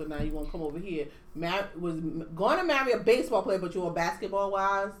accepted, so now you want to come over here. Was going to marry a baseball player, but you're a basketball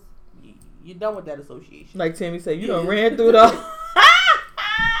wise. You're done with that association. Like Tammy said, you done ran through the.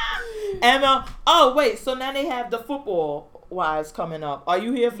 And oh wait, so now they have the football wives coming up. Are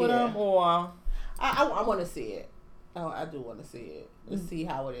you here for them or? I want to see it. Oh, I do want to see it. Let's see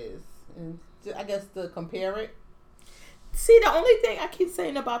how it is, and I guess to compare it. See, the only thing I keep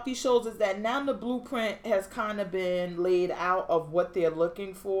saying about these shows is that now the blueprint has kind of been laid out of what they're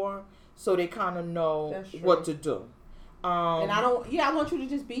looking for, so they kind of know what to do. And I want you to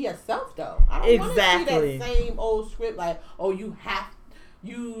just be yourself, though. I don't want to see that same old script like, oh,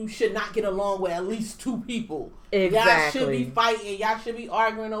 you should not get along with at least two people. Exactly. Y'all should be fighting. Y'all should be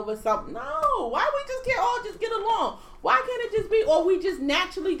arguing over something. No. Why we just can't all just get along? Why can't it just be, or we just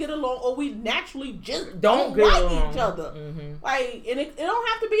naturally get along, or we naturally just don't like each other? Mm-hmm. Like, and it don't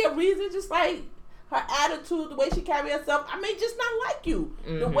have to be a reason. Just like her attitude, the way she carry herself. I may just not like you.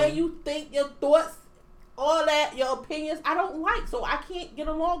 Mm-hmm. The way you think, your thoughts, all that, your opinions, I don't like. So I can't get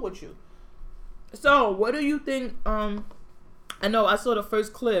along with you. So what do you think? I know I saw the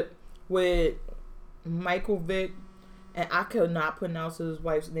first clip with Michael Vick, and I could not pronounce his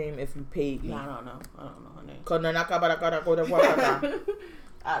wife's name if you paid me. I don't know her name.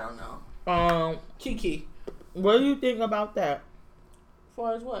 I don't know. Kiki. What do you think about that? As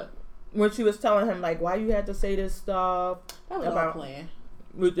far as what? when she was telling him like, why you had to say this stuff. That was all planned.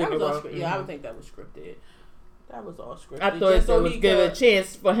 That was all, yeah, I would think that was scripted. That was all scripted. I thought it was give a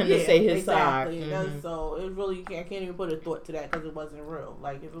chance for him to say his side. So it really, I can't even put a thought to that because it wasn't real.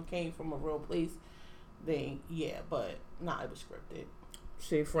 Like if it came from a real place, then yeah, but nah, it was scripted.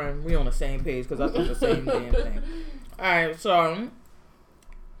 See, friend, we on the same page because I thought the same damn thing. All right, so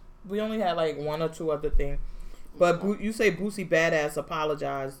we only had like one or two other things, but you say Boosie Badass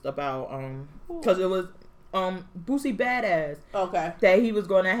apologized about because it was Boosie Badass. Okay. That he was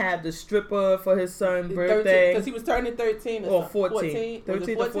going to have the stripper for his son's birthday. Because he was turning 13 or 14.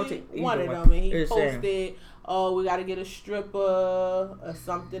 13 or 14. One of them. And he posted, oh, we got to get a stripper or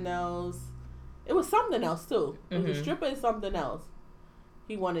something else. It was something else, too. It was a stripper and something else.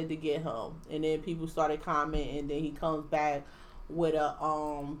 He wanted to get him. And then people started commenting. And then he comes back with a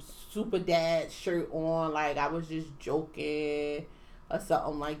Super Dad shirt on. Like, I was just joking. Or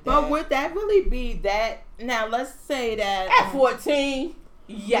something like that. But would that really be that? Now, let's say that at 14,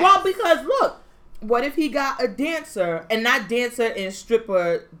 yes. Well, because look, what if he got a dancer and not dancer and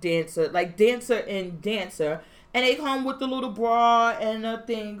stripper dancer, like dancer and dancer, and they come with the little bra and the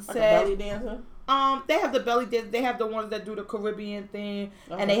thing like a belly dancer? They have the belly dance. They have the ones that do the Caribbean thing,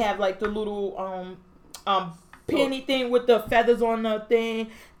 and they have like the little penny thing with the feathers on the thing,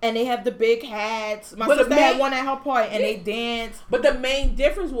 and they have the big hats. My sister had one at her party, and they dance. But the main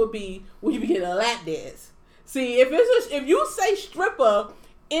difference would be when you get a lap dance. See, if you say stripper,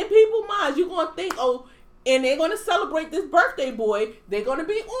 in people's minds, you're gonna think, oh, and they're gonna celebrate this birthday boy. They're gonna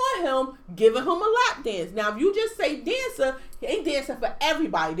be on him, giving him a lap dance. Now, if you just say dancer, they ain't dancing for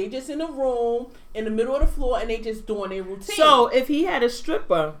everybody. They just in a room in the middle of the floor, and they just doing their routine. So if he had a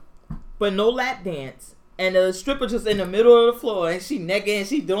stripper, but no lap dance. And the stripper just in the middle of the floor, and she naked, and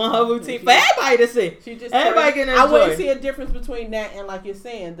she doing her routine for everybody to see. Everybody can enjoy. I wouldn't see a difference between that and, like you're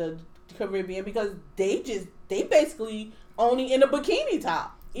saying, the Caribbean, because they basically only in a bikini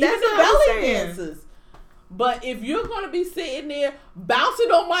top. Even the belly dancers. But if you're gonna be sitting there bouncing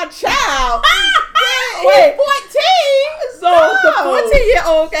on my child, wait, 14. So the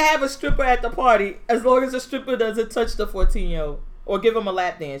 14-year-old can have a stripper at the party as long as the stripper doesn't touch the 14-year-old or give him a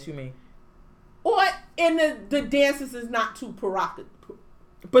lap dance. You mean? Or and the dances is not too provocative.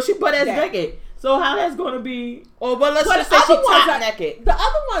 But that's naked. So how that's gonna be? Or let's just say she top naked. The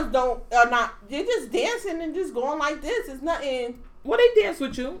other ones are not. They're just dancing and just going like this. It's nothing. Well, they dance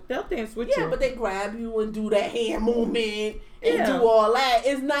with you. They'll dance with you. Yeah, but they grab you and do that hand movement and do all that.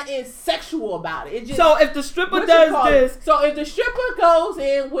 It's nothing sexual about it. It's just, so if the stripper does this, so if the stripper goes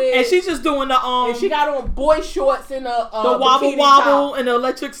in with, and she's just doing the and she got on boy shorts and the wobble wobble and the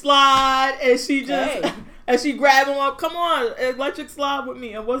electric slide, and she just and she grab him up. Come on, electric slide with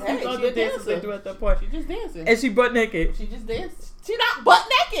me. And what's the other dances they do at that point? She just dancing, and she butt naked. She just dancing. She not butt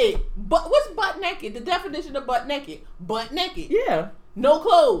naked. But what's butt naked? The definition of butt naked. Butt naked. Yeah. No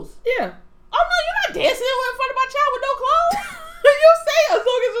clothes. Yeah. Oh no, you're not dancing in front of my child with no clothes. You say as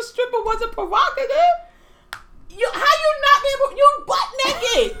long as the stripper wasn't provocative. How you not able? You butt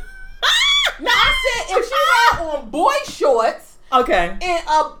naked. Now I said if she had on boy shorts, okay, and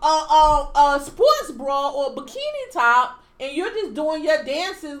a sports bra or a bikini top, and you're just doing your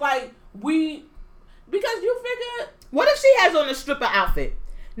dances because you figure. What if she has on a stripper outfit?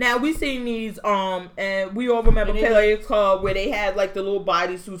 Now we seen these and we all remember Players Club where they had like the little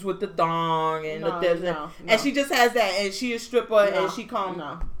bodysuits with the thong and and she just has that and she a stripper and she comes.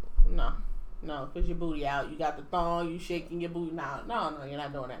 No, put your booty out. You got the thong, you shaking your booty. No, you're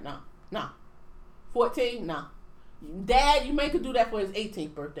not doing that. No. 14, no. Dad, you may could do that for his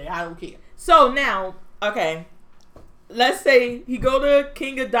 18th birthday. I don't care. So now, okay. Let's say he go to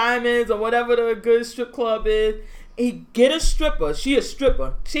King of Diamonds or whatever the good strip club is. He get a stripper. She a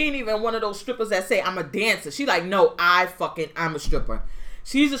stripper. She ain't even one of those strippers that say I'm a dancer. She like, no, I'm a stripper.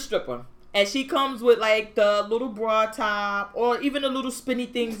 She's a stripper. And she comes with like the little bra top or even the little spinny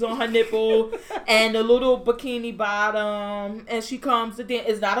things on her nipple and the little bikini bottom. And she comes to dance.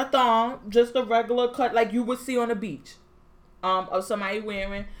 It's not a thong, just a regular cut like you would see on the beach of somebody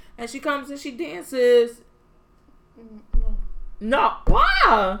wearing. And she comes and she dances. No.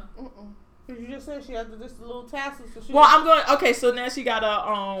 Why? You just said she had this little tassels. So I'm going. Okay, so now she got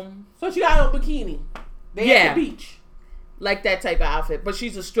a So she got a bikini. They at the beach, like that type of outfit. But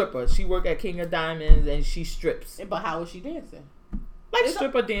she's a stripper. She work at King of Diamonds and she strips. But how is she dancing? Like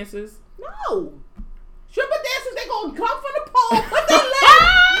stripper dances. No, stripper dances. They gonna come from the pole, put their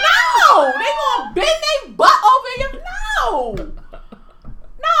legs. No, they gonna bend their butt over your.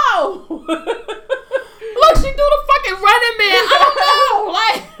 No. Look, she do the fucking running man. I don't know.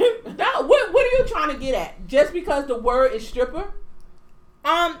 Like, what are you trying to get at? Just because the word is stripper?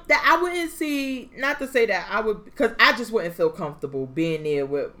 That I wouldn't see. Not to say that I would, because I just wouldn't feel comfortable being there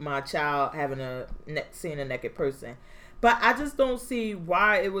with my child seeing a naked person. But I just don't see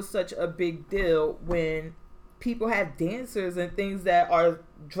why it was such a big deal when people have dancers and things that are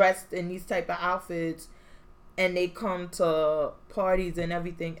dressed in these type of outfits, and they come to parties and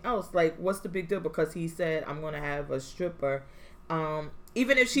everything else. Like, what's the big deal? Because he said, I'm gonna have a stripper.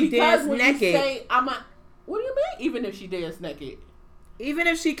 Even if she danced naked. You say, what do you mean? Even if she danced naked? Even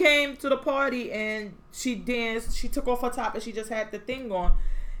if she came to the party and she danced, she took off her top and she just had the thing on.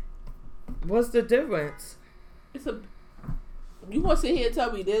 What's the difference? You want to sit here and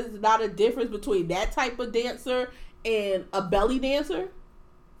tell me there's not a difference between that type of dancer and a belly dancer?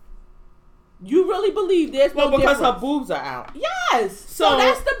 You really believe there's no difference? Well, because her boobs are out. Yes. So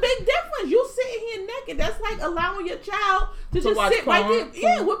that's the big difference. You sitting here naked. That's like allowing your child to just sit right there.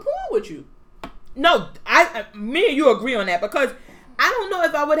 Yeah, with porn with you. No, me and you agree on that, because I don't know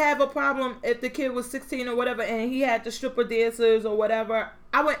if I would have a problem if the kid was 16 or whatever and he had the stripper dancers or whatever.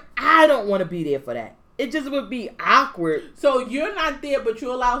 I don't want to be there for that. It just would be awkward. So you're not there, but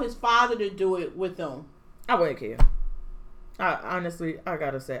you allow his father to do it with him. I wouldn't care. Honestly, I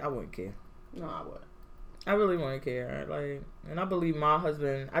gotta say, I wouldn't care. No, I wouldn't. I really wouldn't care. Like, and I believe my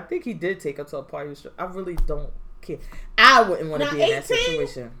husband, I think he did take her to a party. I really don't care. I wouldn't want to be 18? In that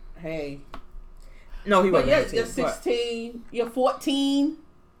situation. Hey. No, he wasn't. But you're 16. You're 14.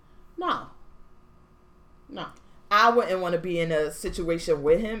 No. I wouldn't want to be in a situation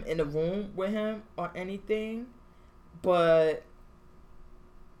with him, in a room with him or anything. But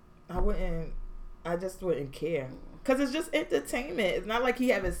I just wouldn't care. Because it's just entertainment. It's not like he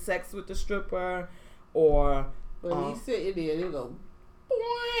having sex with the stripper or... But he's sitting there, they go...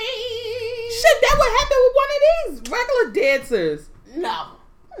 Shit, that would happen with one of these regular dancers. No.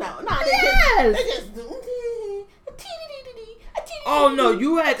 Yes. They just oh no,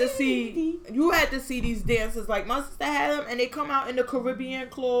 you had to see these dancers. Like, my sister had them, and they come out in the Caribbean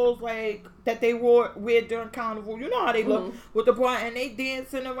clothes like that they wear during Carnival. You know how they look with the bra, and they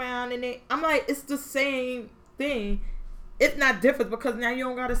dancing around, and I'm like, it's the same thing. It's not different, because now you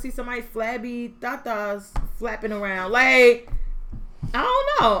don't gotta see somebody flabby tatas flapping around. Like, I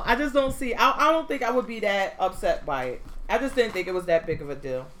don't know. I just don't see. I don't think I would be that upset by it. I just didn't think it was that big of a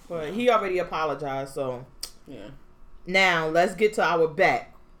deal. But he already apologized, so yeah. Now let's get to our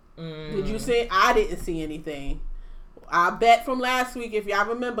bet. Did you see? I didn't see anything. Our bet from last week, if y'all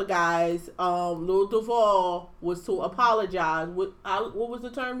remember, guys, Lil Duval was to apologize. What was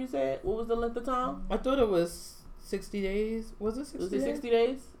the term you said? What was the length of time? I thought it was 60 days. Was it 60 days? Was it 60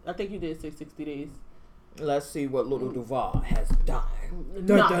 days? I think you did say 60 days. Let's see what Lil Duval has done.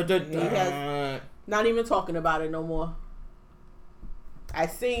 He has not even talking about it no more. I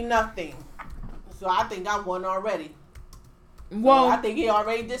seen nothing. So I think I won already. Well, I think he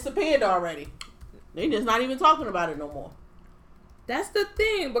already disappeared already. They just not even talking about it no more. That's the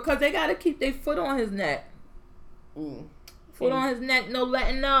thing, because they got to keep their foot on his neck. Foot on his neck, no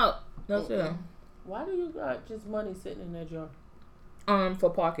letting up. That's it. Why do you got just money sitting in that jar? For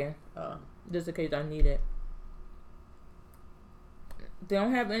parking. Just in case I need it. They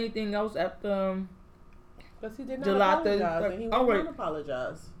don't have anything else at the... Because he did not apologize, and he won't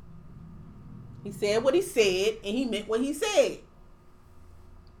apologize. He said what he said, and he meant what he said.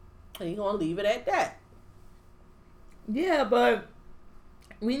 And he's going to leave it at that. Yeah, but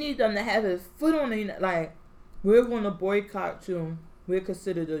we need them to have his foot on the... Like, we're going to boycott you. We're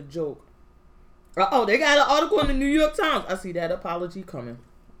considered a joke. Oh, they got an article in the New York Times. I see that apology coming.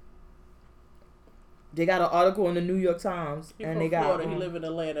 They got an article in the New York Times. He he live in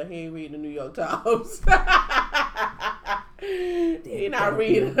Atlanta. He ain't reading the New York Times. He not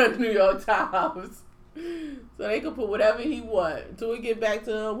reading the New York Times. So they can put whatever he want. Until we get back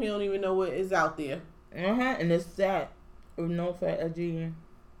to him, he don't even know what is out there. And it's that. With no fat again.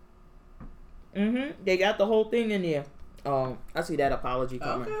 They got the whole thing in there. I see that apology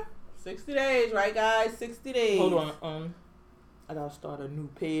coming. Okay. 60 days, right, guys? 60 days. Hold on. I gotta start a new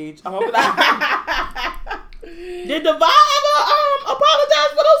page. Did Devon ever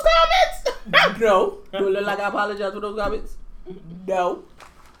apologize for those comments? No. Do it look like I apologize for those comments? No.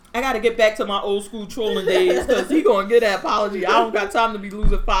 I gotta get back to my old school trolling days, because he gonna get that apology. I don't got time to be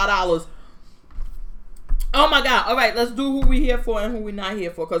losing $5. Oh my God. All right, let's do who we here for and who we not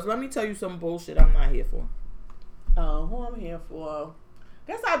here for. Because let me tell you some bullshit I'm not here for. Who I'm here for?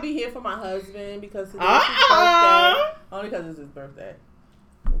 Guess I'll be here for my husband, because today's his birthday. Only because it's his birthday.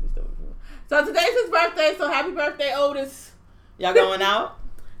 So today's his birthday, so happy birthday, Otis. Y'all going out?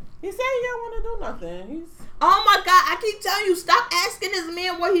 He said he don't want to do nothing. Oh my God, I keep telling you, stop asking this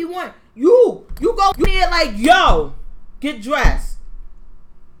man what he want. You go there like, yo, get dressed.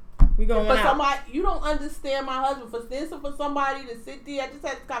 We going for out. somebody, you don't understand my husband. For somebody to sit there, I just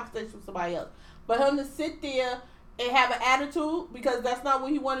had this conversation with somebody else. For him to sit there and have an attitude because that's not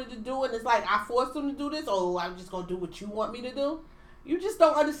what he wanted to do, and it's like I forced him to do this. Oh, I'm just gonna do what you want me to do. You just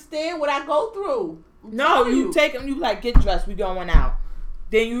don't understand what I go through. No, you take him. You like get dressed. We going out.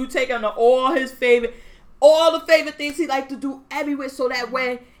 Then you take him to all the favorite things he like to do everywhere. So that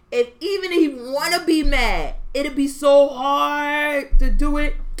way, even if he wanna be mad, it'd be so hard to do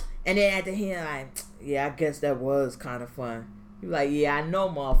it. And then at the end, like, yeah, I guess that was kind of fun. You like, yeah, I know,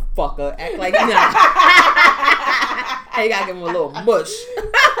 motherfucker. Act like you know. You gotta give him a little mush.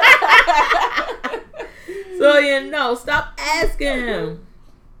 So stop asking him.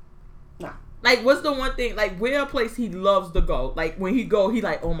 Nah. Like, what's the one thing? Like, where a place he loves to go? Like, when he go, he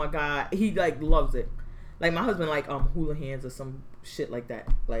like, oh my god, he like loves it. Like my husband, like hula hands or some shit like that.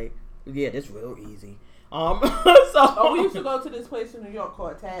 Like, yeah, that's real easy. We used to go to this place in New York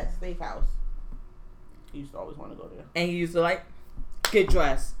called Tad's Steakhouse. He used to always want to go there. And he used to like get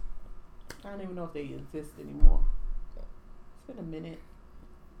dressed. I don't even know if they exist anymore. It's been a minute.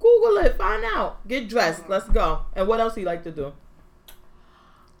 Google it, find out. Get dressed. Let's go. And what else he like to do?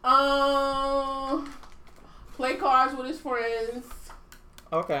 Play cards with his friends.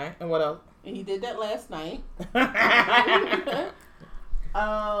 Okay. And what else? And he did that last night.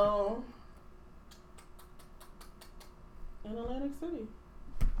 In Atlantic City.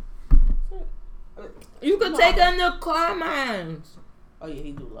 That's it. You could take him to Carmine's. Oh yeah,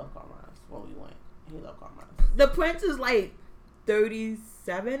 he do love Carmine's. When we went, he loved Carmine's. The prince is like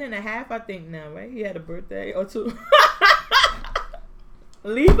 37 and a half, I think now, right? He had a birthday or two.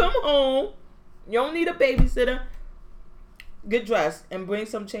 Leave him home. You don't need a babysitter. Get dressed and bring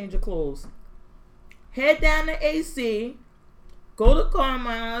some change of clothes. Head down to AC. Go to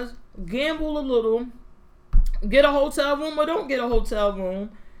Carmine's. Gamble a little. Get a hotel room or don't get a hotel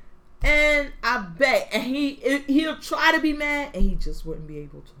room. And I bet, and he'll try to be mad, and he just wouldn't be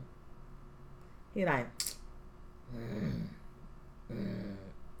able to. He like,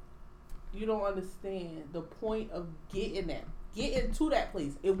 You don't understand the point of getting to that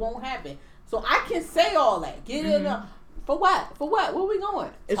place. It won't happen. So I can say all that. Get in there. For what? For what? Where we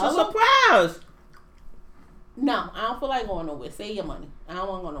going? It's a surprise. No, I don't feel like going nowhere. Save your money. I don't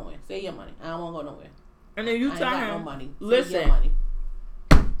want to go nowhere. Save your money. I don't want to go nowhere. And then you tell him, no money. Listen, money.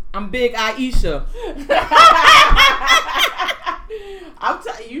 I'm big Aisha. I'm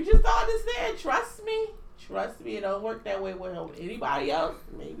telling you, just don't understand. Trust me. It don't work that way with anybody else.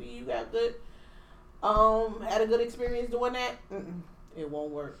 Maybe you got good, had a good experience doing that. It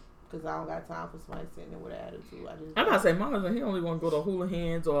won't work because I don't got time for somebody sitting there with an attitude. I'm not saying my husband. He only want to go to Hula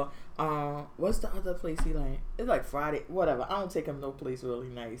Hands or what's the other place he like? It's like Friday, whatever. I don't take him no place really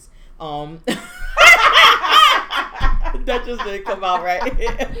nice. That just didn't come out right.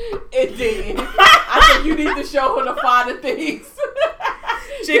 It didn't. I think you need to show her the finer things.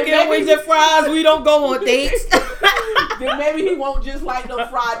 Chicken wings and fries. We don't go on dates. Then maybe he won't just like no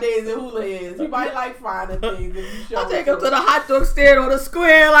Fridays and hula hands. He might like finer things if you show I'll take him to the hot dog stand on the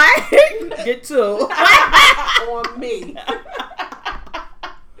square. Like, get two. On me.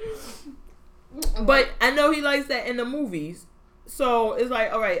 But I know he likes that in the movies. So it's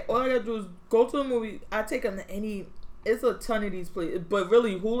like, all right, all I gotta do is go to the movie. I take him to it's a ton of these places, but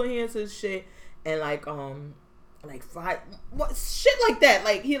really Hula Hands is shit, and like fried, what shit like that.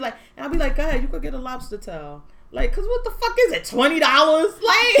 Like he like, and I'll be like, God, you could get a lobster tail. Like, cause what the fuck is it? $20?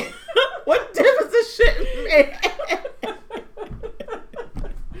 Like, what difference does shit make?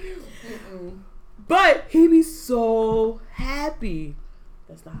 But he be so happy.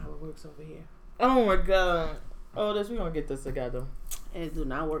 That's not how it works over here. Oh my God. Oh, we gonna get this together. It do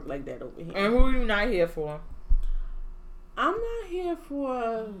not work like that over here. And who are you not here for? I'm not here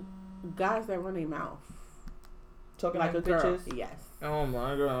for guys that run their mouth. Talking like a girl. bitches? Yes. Oh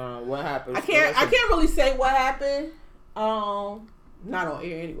my God. What happened? I can't really say what happened. Not on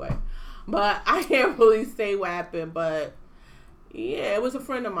air anyway. But I can't really say what happened. But yeah, it was a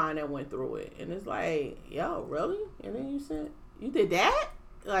friend of mine that went through it. And it's like, yo, really? And then you did that?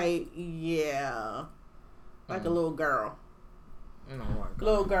 Like, yeah. Like a little girl. Oh my God.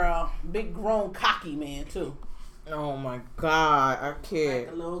 Little girl. Big grown cocky man too. Oh my God. I can't.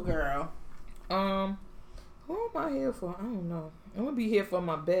 Like a little girl. Who am I here for? I don't know. I'm gonna be here for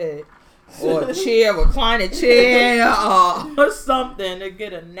my bed. Or a chair, reclining chair, or something to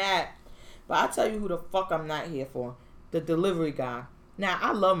get a nap. But I'll tell you who the fuck I'm not here for. The delivery guy. Now,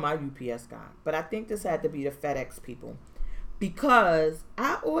 I love my UPS guy. But I think this had to be the FedEx people. Because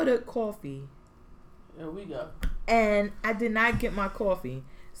I ordered coffee. There we go. And I did not get my coffee.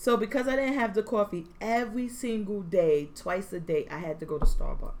 So because I didn't have the coffee, every single day, twice a day, I had to go to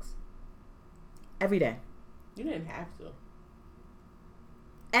Starbucks. Every day. You didn't have to.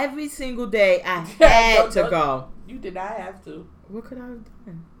 Every single day I had to go. You did not have to. What could I have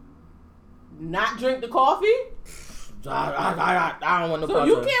done? Not drink the coffee? I don't want no So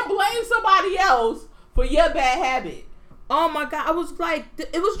you can't blame somebody else for your bad habit. Oh my God, I was like,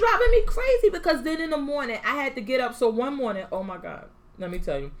 it was driving me crazy because then in the morning I had to get up. So one morning, oh my God, let me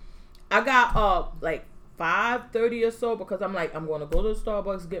tell you, I got up like 5:30 or so because I'm like, I'm going to go to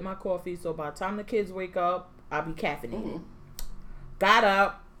Starbucks, get my coffee. So by the time the kids wake up, I'll be caffeinated. Mm-hmm. Got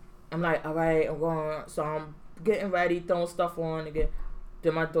up. I'm like, all right, I'm going. So I'm getting ready, throwing stuff on again.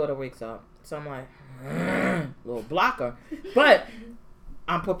 Then my daughter wakes up. So I'm like, little blocker. But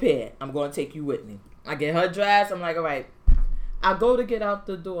I'm prepared. I'm going to take you with me. I get her dressed. I'm like, all right. I go to get out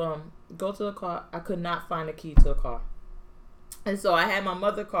the door, go to the car. I could not find the key to the car. And so I had my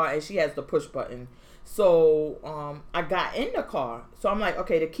mother's car, and she has the push button. So I got in the car. So I'm like,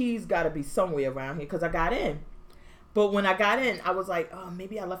 okay, the keys got to be somewhere around here because I got in. But when I got in, I was like, oh,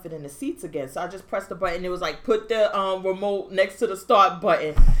 maybe I left it in the seats again. So I just pressed the button. It was like, put the remote next to the start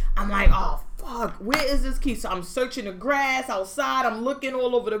button. I'm like, oh, fuck, where is this key? So I'm searching the grass outside. I'm looking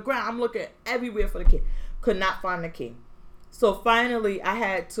all over the ground. I'm looking everywhere for the key. Could not find the key. So finally, I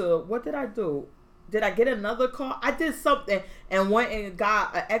had to, what did I do? Did I get another car? I did something and went and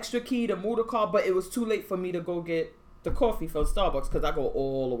got an extra key to move the car, but it was too late for me to go get the coffee from Starbucks because I go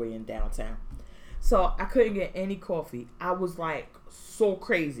all the way in downtown. So I couldn't get any coffee. I was like so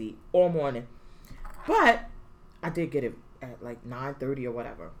crazy all morning. But I did get it at like 9:30 or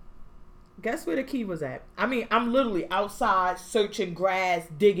whatever. Guess where the key was at? I mean, I'm literally outside searching grass,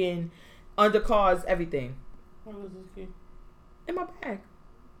 digging, under cars, everything. Where was this key? In my bag.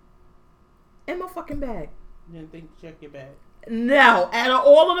 In my fucking bag. You didn't think to check your bag? No. Out of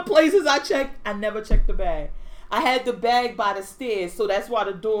all of the places I checked, I never checked the bag. I had the bag by the stairs, so that's why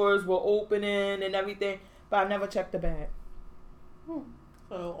the doors were opening and everything. But I never checked the bag.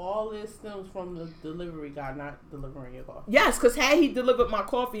 So all this stems from the delivery guy not delivering your coffee. Yes, because had he delivered my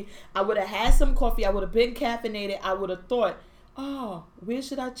coffee, I would have had some coffee. I would have been caffeinated. I would have thought, oh, where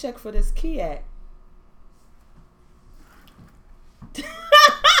should I check for this key at?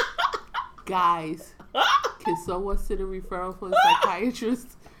 Guys, can someone send a referral for a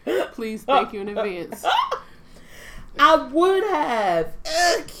psychiatrist? Please, thank you in advance. I would have.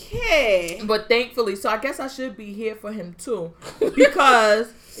 Okay. But thankfully, so I guess I should be here for him too.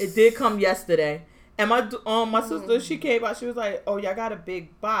 Because it did come yesterday. And my sister, she came out, she was like, oh, y'all got a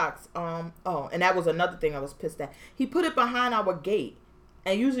big box. And that was another thing I was pissed at. He put it behind our gate.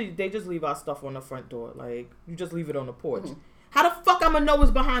 And usually they just leave our stuff on the front door. Like, you just leave it on the porch. Mm-hmm. How the fuck I'm gonna know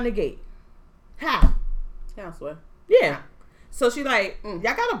it's behind the gate? How? Counselor. Yeah. So she like, y'all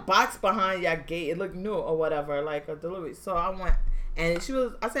got a box behind your gate. It looked new or whatever, like a delivery. So I went, and I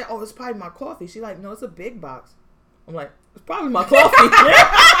said, oh, it's probably my coffee. She like, no, it's a big box. I'm like, it's probably my coffee.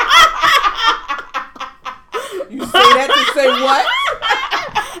 You say that to say what?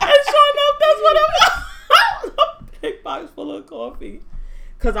 And sure enough, that's what it was. A big box full of coffee.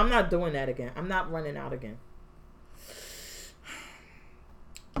 Because I'm not doing that again. I'm not running out again.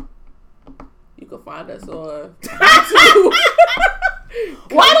 You can find us on YouTube.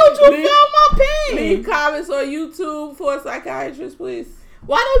 Why don't you feel my pain? Leave comments on YouTube for a psychiatrist, please.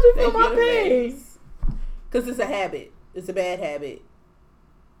 Why don't you feel my pain? Because it's a habit. It's a bad habit.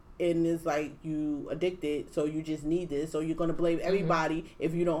 And it's like you addicted, so you just need this. So you're going to blame everybody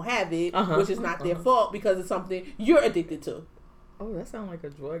if you don't have it, which is not their fault because it's something you're addicted to. Oh, that sounds like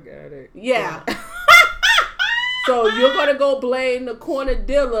a drug addict. Yeah. So you're going to go blame the corner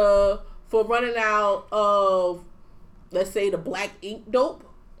dealer for running out of, let's say, the black ink dope,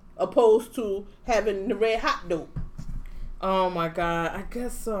 opposed to having the red hot dope. Oh my God, I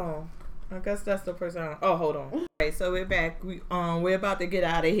guess so. I guess that's the person. Oh, hold on. Okay, so we're back. We're about to get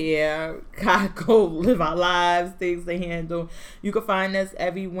out of here. Gotta go live our lives, things to handle. You can find us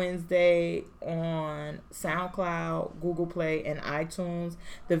every Wednesday on SoundCloud, Google Play, and iTunes.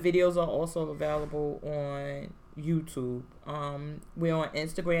 The videos are also available on YouTube. We're on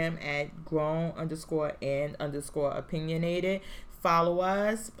Instagram at grown_and_opinionated. Follow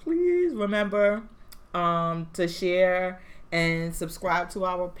us. Please remember to share and subscribe to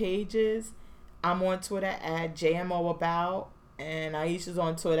our pages. I'm on Twitter at JMOAbout, and Aisha's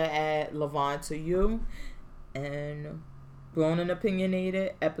on Twitter at LaVon2You. And Grown and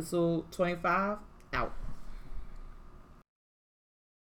Opinionated, episode 25, out.